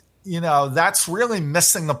 And that's really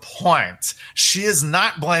missing the point. She is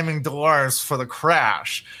not blaming Dolores for the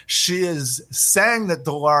crash. She is saying that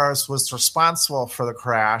Dolores was responsible for the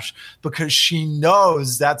crash because she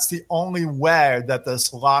knows that's the only way that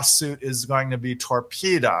this lawsuit is going to be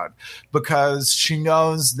torpedoed, because she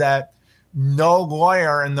knows that no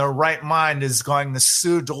lawyer in their right mind is going to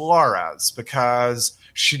sue Dolores because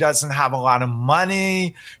she doesn't have a lot of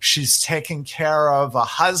money. She's taking care of a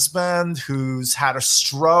husband who's had a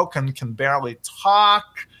stroke and can barely talk.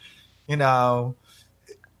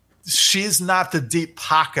 She's not the deep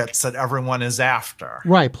pockets that everyone is after.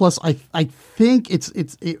 Right. Plus, I think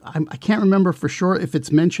I can't remember for sure if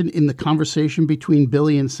it's mentioned in the conversation between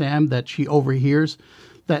Billy and Sam that she overhears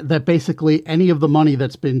that basically any of the money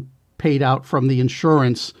that's been paid out from the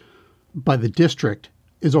insurance by the district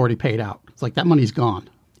is already paid out. It's like that money's gone.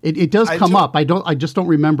 It does come up. I just don't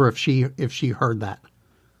remember if she heard that.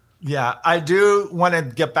 Yeah, I do want to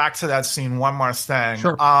get back to that scene. One more thing.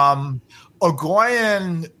 Sure.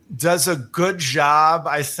 Ogoyan does a good job.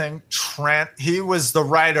 I think he was the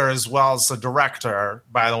writer as well as the director,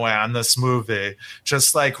 by the way, on this movie,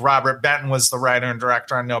 just like Robert Benton was the writer and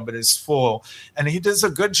director on Nobody's Fool. And he does a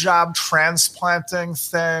good job transplanting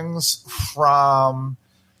things from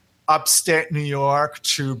upstate New York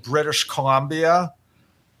to British Columbia.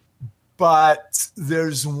 But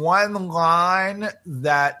there's one line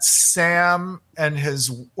that Sam and his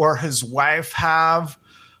wife have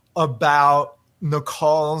about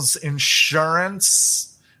Nicole's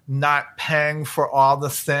insurance not paying for all the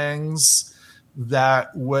things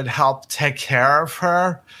that would help take care of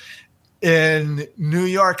her. In New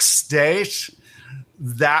York State,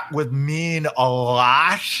 that would mean a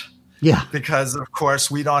lot. Yeah. Because, of course,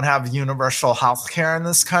 we don't have universal health care in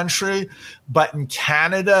this country. But in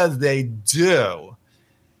Canada, they do.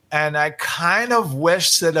 And I kind of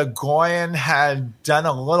wish that Ogoyan had done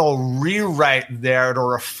a little rewrite there to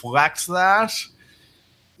reflect that.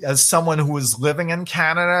 As someone who was living in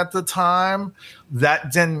Canada at the time,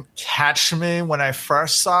 that didn't catch me when I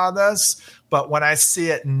first saw this. But when I see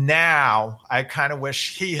it now, I kind of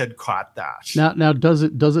wish he had caught that. Now, does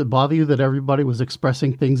it bother you that everybody was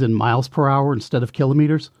expressing things in miles per hour instead of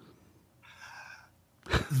kilometers?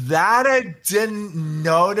 That I didn't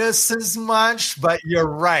notice as much, but you're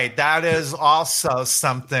right. That is also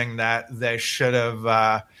something that they should have.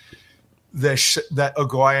 That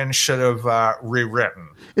Ogoyan should have rewritten.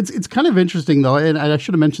 It's kind of interesting though, and I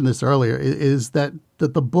should have mentioned this earlier, is that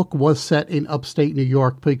the book was set in upstate New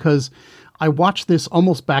York, because I watched this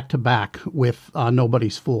almost back to back with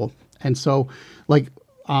Nobody's Fool. And so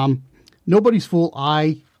Nobody's Fool,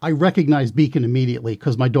 I recognized Beacon immediately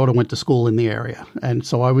because my daughter went to school in the area. And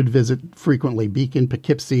so I would visit frequently Beacon,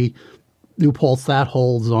 Poughkeepsie, New Paltz, that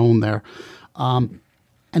whole zone there.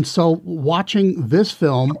 And so watching this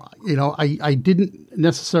film, I didn't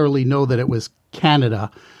necessarily know that it was Canada.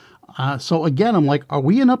 So again, I'm like, are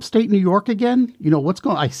we in upstate New York again? What's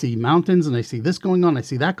going on? I see mountains and I see this going on. I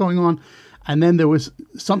see that going on. And then there was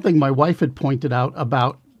something my wife had pointed out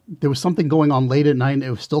about there was something going on late at night and it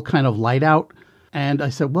was still kind of light out. And I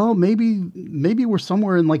said, well, maybe we're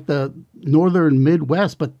somewhere in like the northern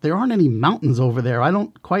Midwest, but there aren't any mountains over there. I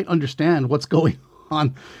don't quite understand what's going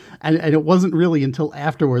on. And it wasn't really until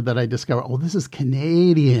afterward that I discovered, oh, this is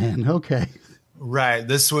Canadian. Okay. Right.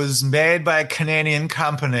 This was made by a Canadian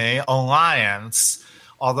company, Alliance,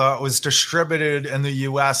 although it was distributed in the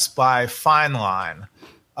U.S. by Fine Line,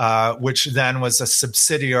 which then was a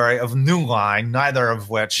subsidiary of New Line, neither of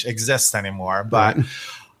which exists anymore. But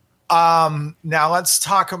now let's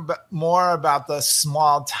talk more about the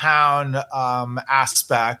small town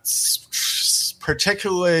aspects,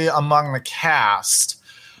 particularly among the cast.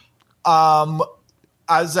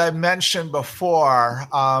 As I mentioned before,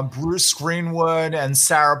 Bruce Greenwood and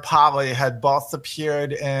Sarah Polley had both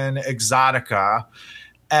appeared in Exotica,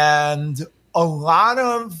 and a lot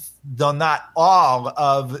of, though not all,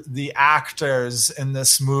 of the actors in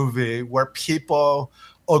this movie were people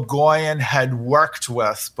Ogoyan had worked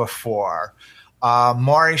with before.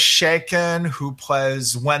 Maury Shaken, who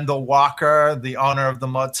plays Wendell Walker, the owner of the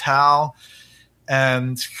motel,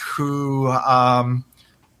 and who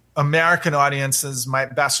American audiences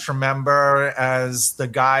might best remember as the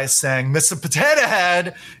guy saying Mr. Potato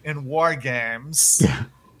Head in War Games. Yeah.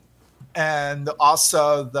 and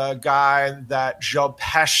also the guy that Joe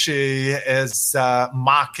Pesci is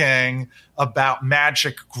mocking about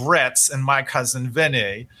Magic Grits in My Cousin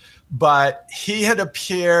Vinny. But he had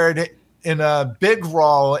appeared in a big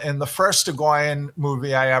role in the first Agoyan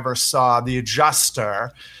movie I ever saw, The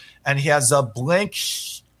Adjuster, and he has a blink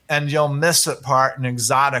and you'll miss it part in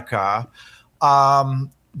Exotica.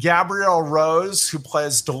 Gabrielle Rose, who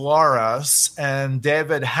plays Dolores, and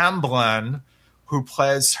David Hemblin, who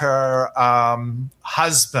plays her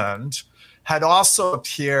husband, had also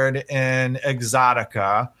appeared in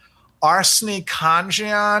Exotica. Arsene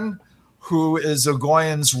Kanjian, who is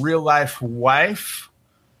Agoyan's real-life wife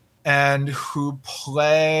and who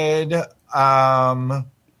played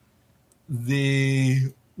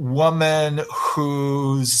the woman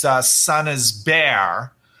whose son is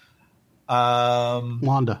Bear.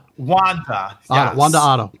 Wanda. Yes. Wanda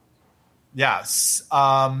Otto. Yes.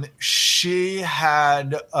 She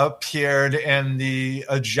had appeared in The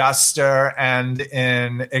Adjuster and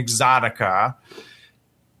in Exotica.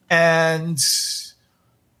 And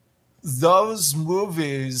those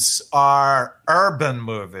movies are urban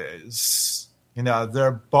movies. You know,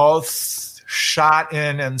 they're both shot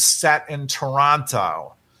in and set in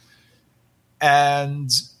Toronto.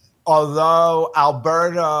 And although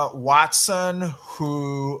Alberta Watson,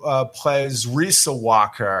 who plays Risa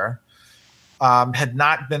Walker, had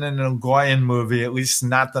not been in an Agoyan movie, at least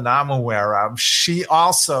not that I'm aware of, she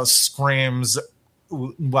also screams,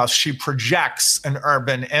 well, she projects an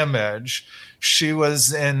urban image. She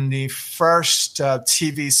was in the first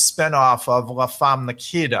TV spinoff of La Femme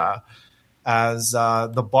Nikita as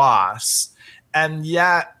the boss. And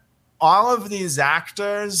yet, all of these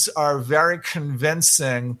actors are very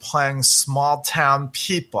convincing playing small town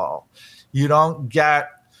people. You don't get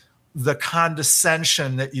the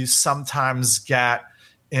condescension that you sometimes get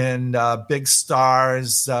in big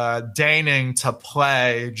stars deigning to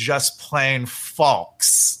play just plain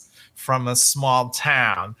folks from a small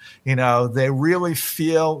town. You know, they really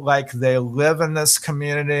feel like they live in this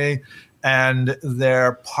community and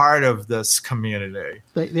they're part of this community.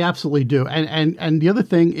 They absolutely do. And the other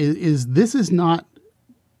thing is this is not,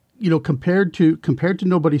 you know, compared to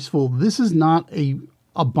Nobody's Fool, this is not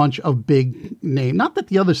a bunch of big name. Not that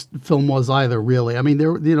the other film was either, really. I mean,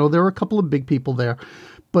 there were a couple of big people there,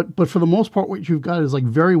 but for the most part, what you've got is like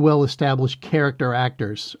very well established character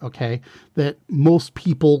actors. Okay, that most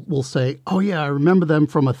people will say, "Oh yeah, I remember them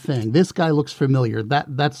from a thing. This guy looks familiar."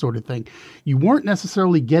 That sort of thing. You weren't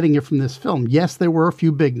necessarily getting it from this film. Yes, there were a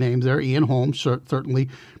few big names there. Ian Holm, certainly.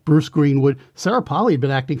 Bruce Greenwood. Sarah Polley had been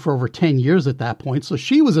acting for over 10 years at that point, so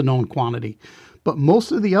she was a known quantity. But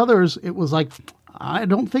most of the others, it was like, I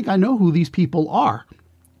don't think I know who these people are.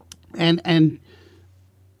 And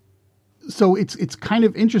so it's kind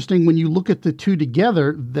of interesting when you look at the two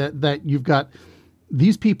together that you've got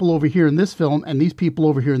these people over here in this film and these people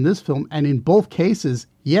over here in this film. And in both cases,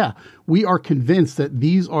 yeah, we are convinced that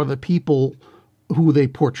these are the people who they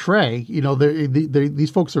portray. You know,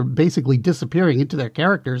 these folks are basically disappearing into their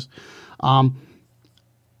characters.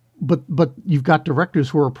 But you've got directors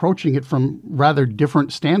who are approaching it from rather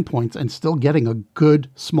different standpoints and still getting a good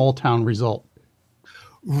small town result.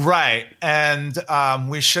 Right. And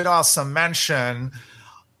we should also mention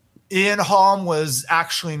Ian Holm was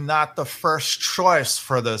actually not the first choice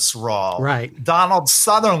for this role. Right. Donald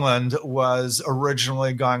Sutherland was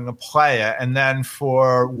originally going to play it. And then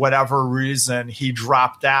for whatever reason, he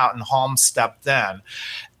dropped out and Holm stepped in.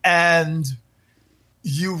 And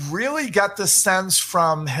you really get the sense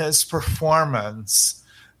from his performance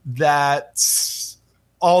that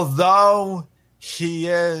although he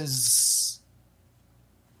is,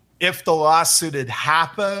 if the lawsuit had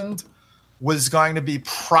happened, was going to be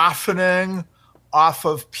profiting off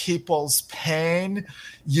of people's pain,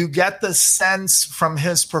 you get the sense from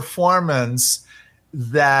his performance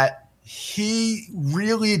that he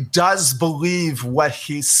really does believe what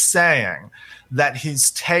he's saying, that he's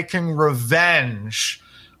taking revenge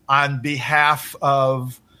on behalf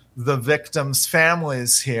of the victims'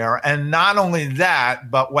 families here. And not only that,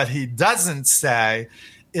 but what he doesn't say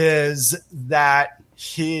is that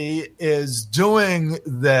he is doing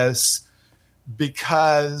this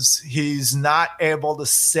because he's not able to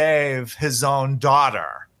save his own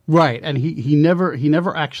daughter. Right. And he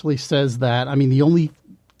never actually says that. I mean, the only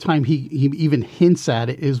time he even hints at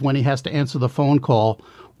it is when he has to answer the phone call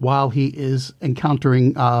while he is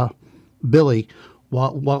encountering Billy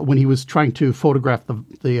when he was trying to photograph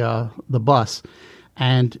the bus.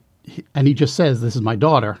 And he just says, "This is my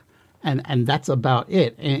daughter." And that's about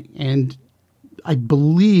it. And I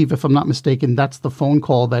believe, if I'm not mistaken, that's the phone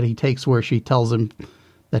call that he takes where she tells him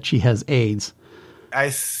that she has AIDS. I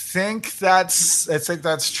think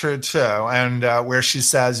that's true too. And where she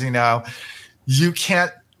says, you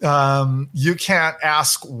can't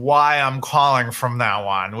ask why I'm calling from now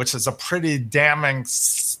on, which is a pretty damning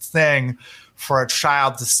thing for a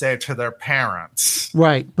child to say to their parents.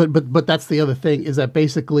 Right. But that's the other thing, is that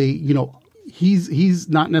basically, he's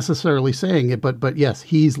not necessarily saying it, but yes,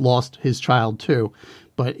 he's lost his child too.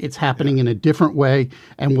 But it's happening in a different way,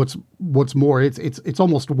 and what's more, it's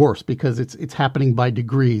almost worse because it's happening by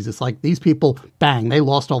degrees. It's like these people, bang, they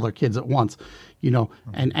lost all their kids at once,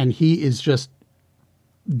 and he is just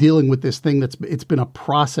dealing with this thing it's been a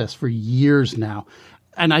process for years now,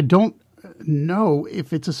 and I don't know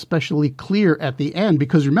if it's especially clear at the end,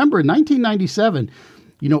 because remember in 1997,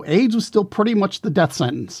 AIDS was still pretty much the death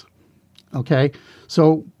sentence. Okay,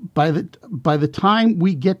 so by the time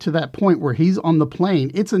we get to that point where he's on the plane,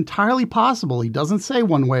 it's entirely possible, he doesn't say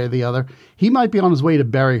one way or the other, he might be on his way to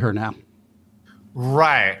bury her now.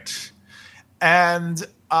 Right. And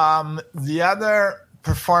the other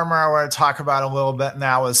performer I want to talk about a little bit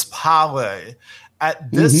now is Polly.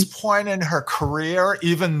 At this point in her career,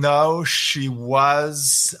 even though she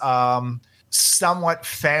was somewhat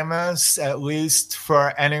famous, at least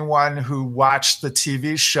for anyone who watched the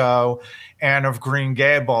TV show Anne of Green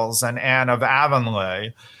Gables and Anne of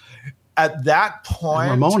Avonlea. At that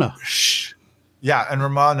point, and Ramona. And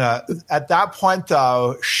Ramona. At that point,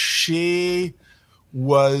 though, she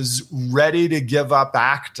was ready to give up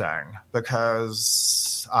acting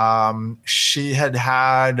because she had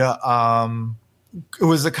it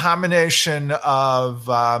was a combination of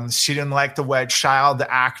she didn't like the way child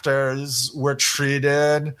actors were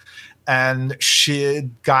treated, and she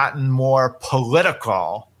had gotten more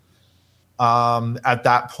political at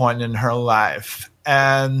that point in her life.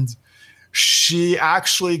 And she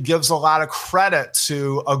actually gives a lot of credit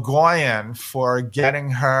to Agoyan for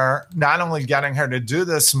not only getting her to do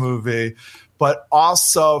this movie, but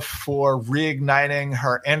also for reigniting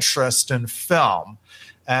her interest in film.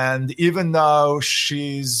 And even though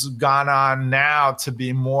she's gone on now to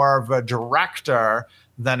be more of a director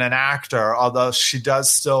than an actor, although she does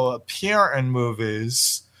still appear in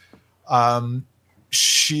movies,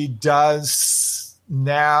 she is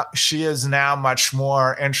now much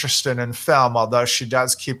more interested in film, although she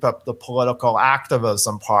does keep up the political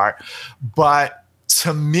activism part. But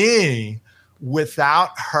to me,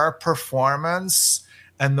 without her performance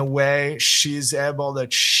and the way she's able to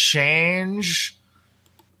change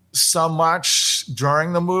so much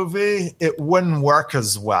during the movie, it wouldn't work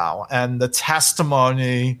as well. And the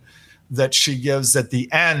testimony that she gives at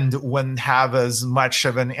the end wouldn't have as much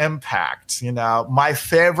of an impact. My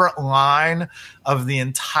favorite line of the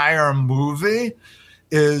entire movie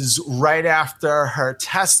is right after her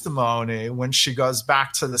testimony, when she goes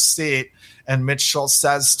back to the seat and Mitchell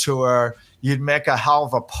says to her, "You'd make a hell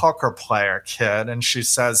of a poker player, kid." And she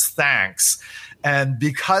says, "Thanks." And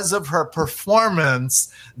because of her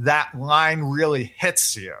performance, that line really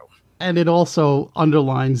hits you. And it also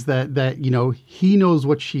underlines that he knows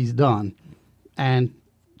what she's done, and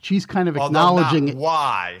she's kind of acknowledging it.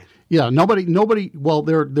 Why? Yeah, nobody. Well,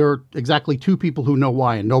 there are exactly two people who know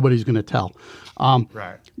why, and nobody's going to tell.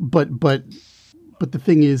 Right. But the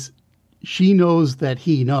thing is, she knows that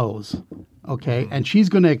he knows. Okay, and she's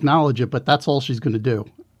going to acknowledge it, but that's all she's going to do.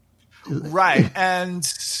 Right. And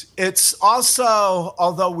it's also,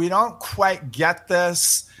 although we don't quite get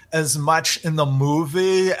this as much in the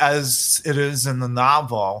movie as it is in the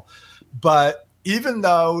novel, but even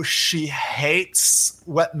though she hates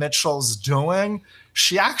what Mitchell's doing,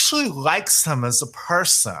 she actually likes him as a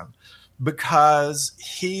person because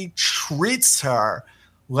he treats her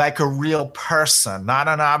like a real person, not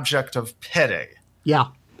an object of pity. Yeah.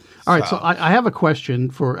 All right, so I have a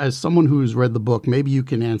question as someone who's read the book. Maybe you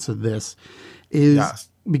can answer this.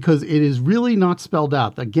 Because it is really not spelled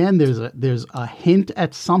out. Again, there's a hint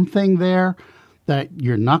at something there that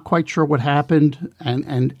you're not quite sure what happened,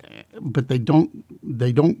 but they don't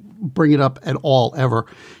bring it up at all ever.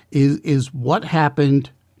 Is what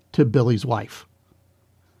happened to Billy's wife?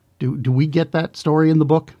 Do we get that story in the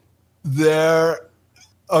book?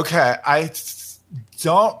 Okay, I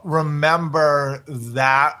don't remember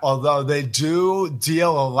that, although they do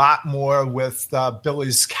deal a lot more with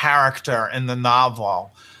Billy's character in the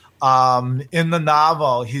novel. In the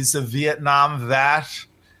novel, he's a Vietnam vet,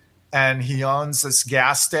 and he owns this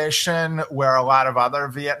gas station where a lot of other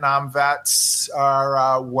Vietnam vets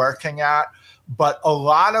are working at. But a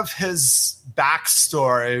lot of his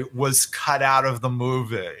backstory was cut out of the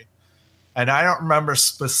movie. And I don't remember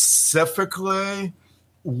specifically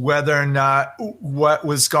whether or not what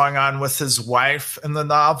was going on with his wife in the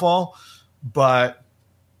novel, but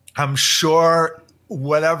I'm sure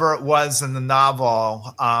whatever it was in the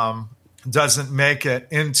novel doesn't make it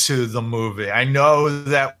into the movie. I know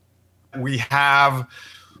that we have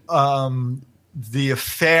the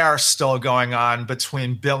affair still going on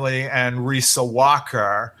between Billy and Risa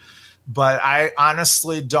Walker, but I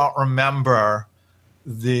honestly don't remember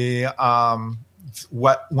the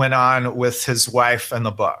what went on with his wife in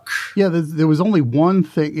the book. Yeah, there was only one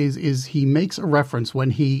thing. Is he makes a reference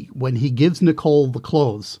when he gives Nicole the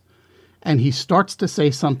clothes, and he starts to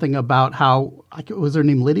say something about how, was her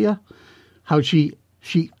name Lydia? How he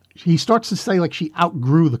starts to say like she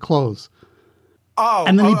outgrew the clothes. Oh,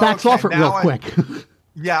 and then he backs off it real quick.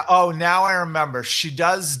 Yeah. Oh, now I remember. She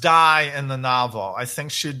does die in the novel. I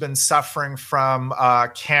think she'd been suffering from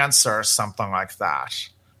cancer or something like that.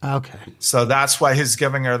 Okay. So that's why he's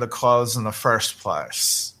giving her the clothes in the first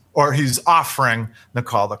place. Or he's offering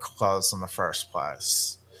Nicole the clothes in the first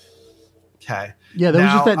place. Okay. Yeah, there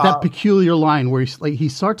was just that peculiar line where he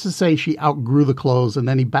starts to say she outgrew the clothes, and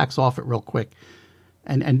then he backs off it real quick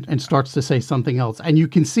and starts to say something else. And you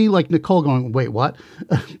can see like Nicole going, wait, what?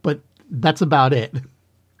 But that's about it.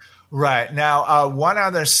 Right. Now, one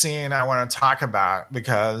other scene I want to talk about,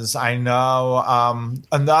 because I know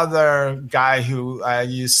another guy who I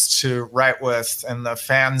used to write with in the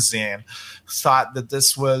fanzine thought that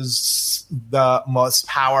this was the most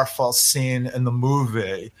powerful scene in the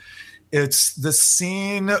movie. It's the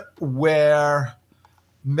scene where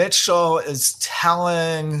Mitchell is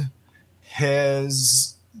telling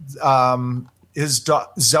his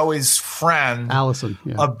Zoe's friend Allison,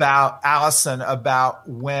 about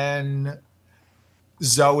when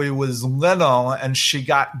Zoe was little and she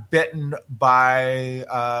got bitten by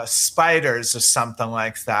spiders or something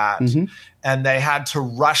like that. Mm-hmm. And they had to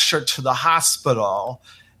rush her to the hospital.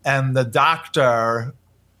 And the doctor,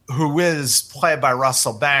 who is played by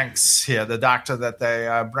Russell Banks here, the doctor that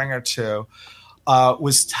they bring her to,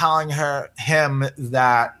 was telling him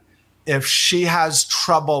that if she has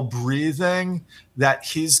trouble breathing, that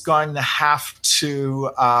he's going to have to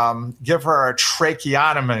give her a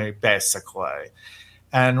tracheotomy, basically.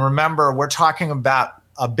 And remember, we're talking about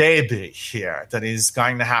a baby here that he's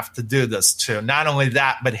going to have to do this to. Not only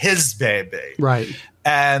that, but his baby. Right.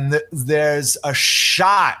 And there's a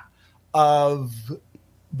shot of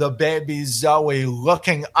the baby Zoe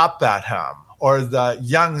looking up at him, or the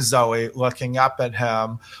young Zoe looking up at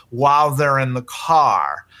him while they're in the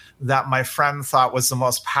car, that my friend thought was the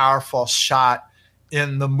most powerful shot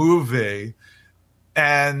in the movie.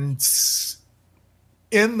 And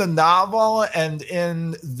in the novel and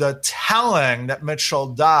in the telling that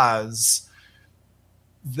Mitchell does,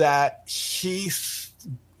 that he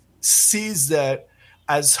sees it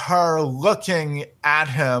as her looking at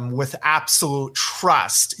him with absolute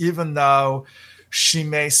trust, even though she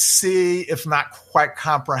may see, if not quite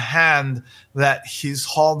comprehend, that he's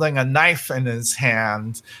holding a knife in his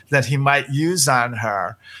hand that he might use on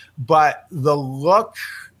her. But the look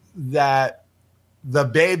that the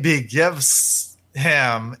baby gives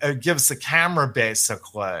him, it gives the camera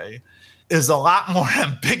basically, is a lot more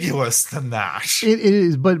ambiguous than that. It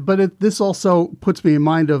is, but this also puts me in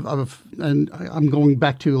mind of, and I'm going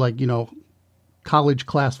back to college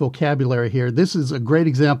class vocabulary here. This is a great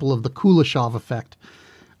example of the Kuleshov effect.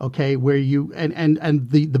 Okay, where you and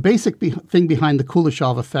the basic thing behind the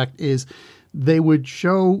Kuleshov effect is they would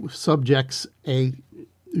show subjects a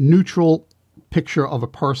neutral picture of a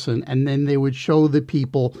person, and then they would show the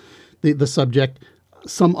people, the subject,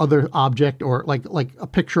 some other object, or like a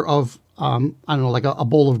picture of I don't know, like a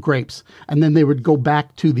bowl of grapes. And then they would go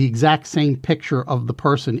back to the exact same picture of the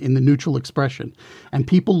person in the neutral expression. And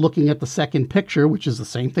people looking at the second picture, which is the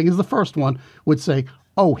same thing as the first one, would say,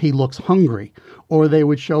 oh, he looks hungry. Or they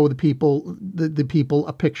would show the people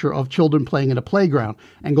a picture of children playing in a playground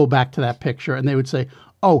and go back to that picture. And they would say,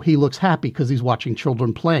 oh, he looks happy because he's watching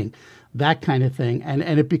children playing. That kind of thing. And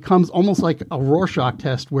it becomes almost like a Rorschach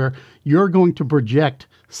test where you're going to project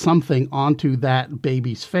something onto that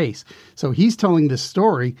baby's face. So he's telling this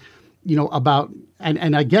story, about,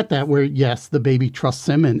 and I get that, where yes, the baby trusts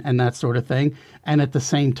him and that sort of thing. And at the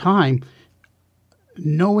same time,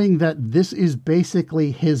 knowing that this is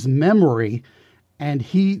basically his memory, and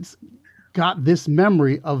he's got this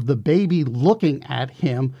memory of the baby looking at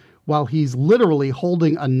him while he's literally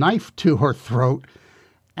holding a knife to her throat.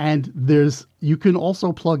 And you can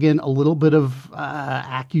also plug in a little bit of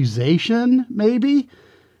accusation, maybe.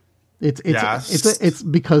 It's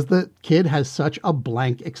because the kid has such a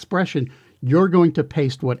blank expression. You're going to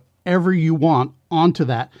paste whatever you want onto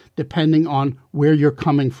that, depending on where you're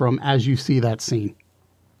coming from as you see that scene.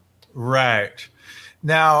 Right.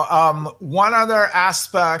 Now, one other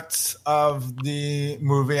aspect of the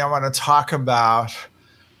movie I want to talk about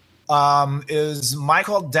is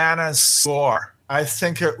Michael Dana's score. I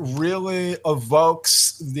think it really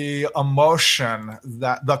evokes the emotion,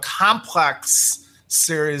 that the complex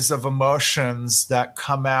series of emotions that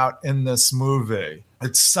come out in this movie.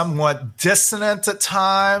 It's somewhat dissonant at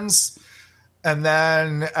times, and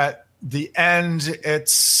then at the end,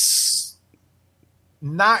 it's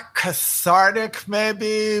not cathartic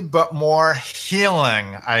maybe, but more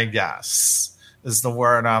healing, I guess, is the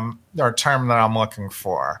word or term that I'm looking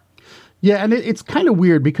for. Yeah, and it's kind of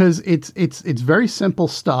weird because it's very simple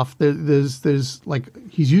stuff. There's like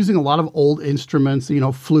he's using a lot of old instruments,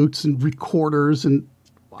 flutes and recorders, and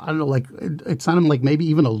I don't know, like it sounded like maybe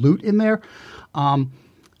even a lute in there.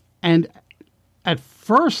 And at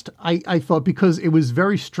first, I thought, because it was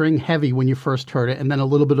very string heavy when you first heard it, and then a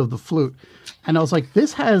little bit of the flute, and I was like,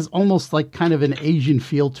 this has almost like kind of an Asian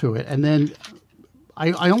feel to it. And then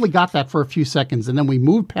I only got that for a few seconds, and then we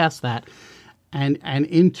moved past that and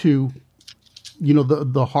into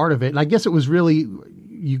the heart of it. And I guess it was really,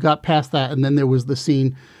 you got past that, and then there was the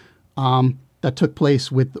scene that took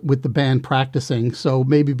place with the band practicing. So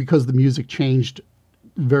maybe because the music changed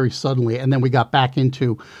very suddenly, and then we got back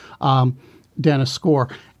into Dana's score,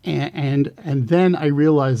 and then I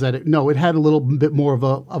realized that it had a little bit more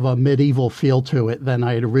of a medieval feel to it than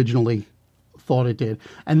I had originally thought it did,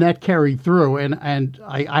 and that carried through. And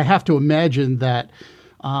I have to imagine that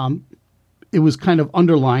it was kind of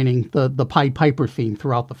underlining the Pied Piper theme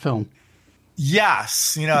throughout the film.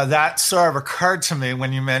 Yes, that sort of occurred to me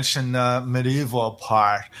when you mentioned the medieval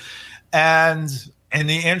part. And in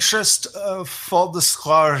the interest of full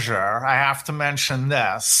disclosure, I have to mention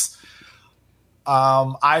this.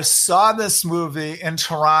 I saw this movie in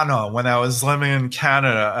Toronto when I was living in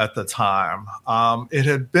Canada at the time. It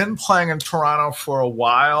had been playing in Toronto for a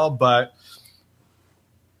while, but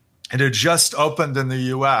it had just opened in the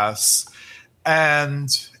U.S., and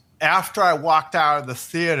after I walked out of the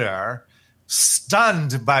theater,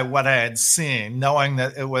 stunned by what I had seen, knowing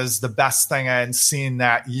that it was the best thing I had seen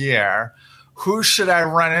that year, who should I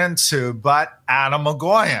run into but Adam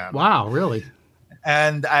McGoyan? Wow, really?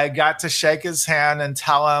 And I got to shake his hand and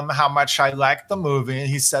tell him how much I liked the movie.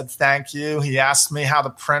 He said, thank you. He asked me how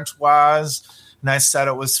the print was, and I said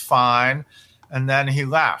it was fine. And then he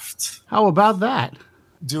left. How about that?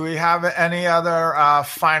 Do we have any other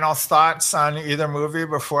final thoughts on either movie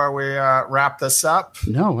before we wrap this up?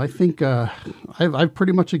 No, I think I've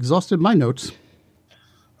pretty much exhausted my notes.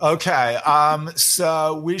 Okay,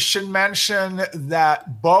 so we should mention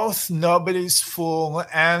that both Nobody's Fool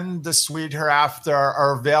and The Sweet Hereafter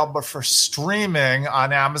are available for streaming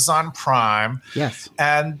on Amazon Prime. Yes.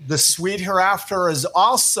 And The Sweet Hereafter is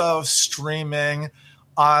also streaming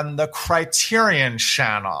on the Criterion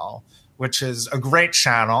Channel, which is a great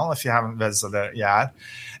channel if you haven't visited it yet.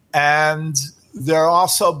 And they're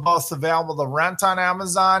also both available to rent on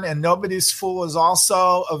Amazon, and Nobody's Fool is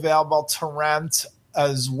also available to rent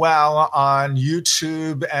as well on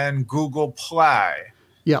YouTube and Google Play.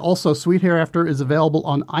 Yeah, also Sweet Hereafter is available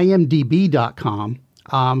on imdb.com.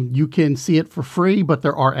 You can see it for free, but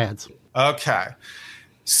there are ads. Okay.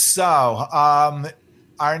 So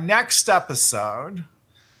our next episode,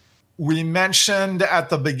 we mentioned at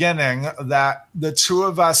the beginning that the two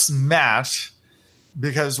of us met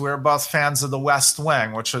because we're both fans of The West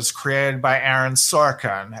Wing, which was created by Aaron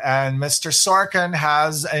Sorkin. And Mr. Sorkin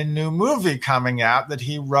has a new movie coming out that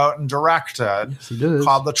he wrote and directed. Yes, he does.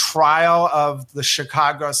 Called The Trial of the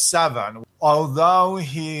Chicago Seven. Although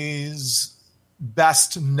he's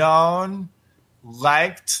best known,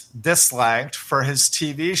 liked, disliked for his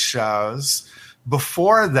TV shows,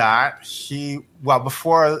 before that,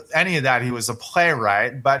 before any of that, he was a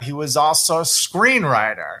playwright, but he was also a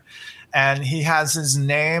screenwriter. And he has his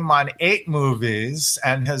name on 8 movies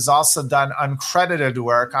and has also done uncredited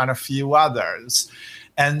work on a few others.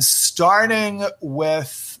 And starting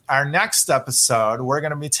with our next episode, we're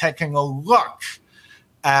going to be taking a look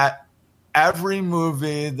at every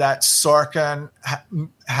movie that Sorkin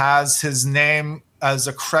has his name as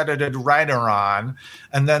a credited writer on.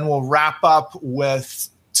 And then we'll wrap up with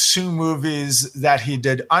 2 movies that he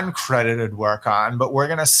did uncredited work on. But we're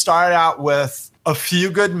going to start out with A Few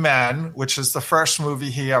Good Men, which is the first movie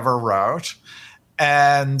he ever wrote,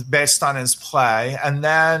 and based on his play, and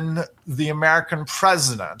then The American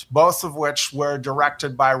President, both of which were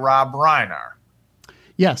directed by Rob Reiner.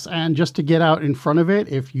 Yes, and just to get out in front of it,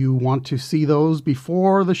 if you want to see those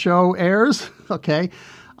before the show airs, okay,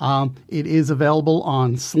 It is available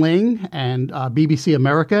on Sling and BBC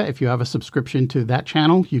America. If you have a subscription to that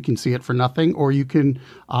channel, you can see it for nothing, or you can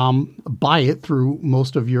buy it through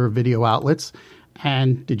most of your video outlets.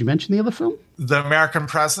 And did you mention the other film? The American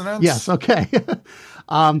Presidents? Yes, okay.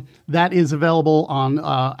 That is available on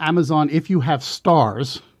Amazon if you have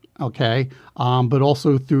Stars, okay, but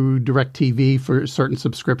also through DirecTV for certain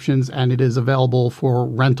subscriptions, and it is available for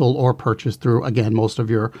rental or purchase through, again, most of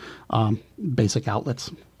your basic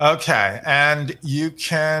outlets. Okay, and you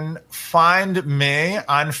can find me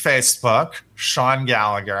on Facebook, Sean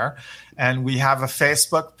Gallagher, and we have a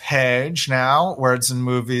Facebook page now, Words and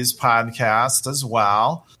Movies Podcast as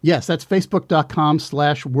well. Yes, that's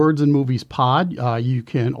facebook.com/Words and Movies Pod. You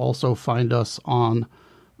can also find us on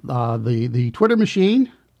the Twitter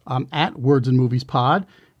machine at Words and Movies Pod.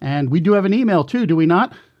 And we do have an email too, do we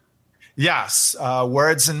not? Yes,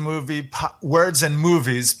 words and movies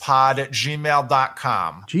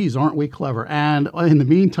pod@gmail.com. Geez, aren't we clever? And in the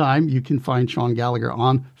meantime, you can find Sean Gallagher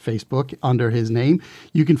on Facebook under his name.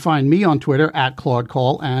 You can find me on Twitter at Claude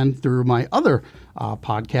Call, and through my other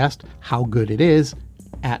podcast, How Good It Is,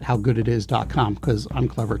 at howgooditis.com, because I'm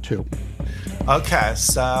clever too. Okay,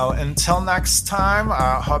 so until next time,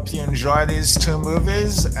 I hope you enjoy these two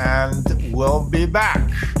movies, and we'll be back.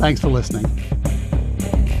 Thanks for listening.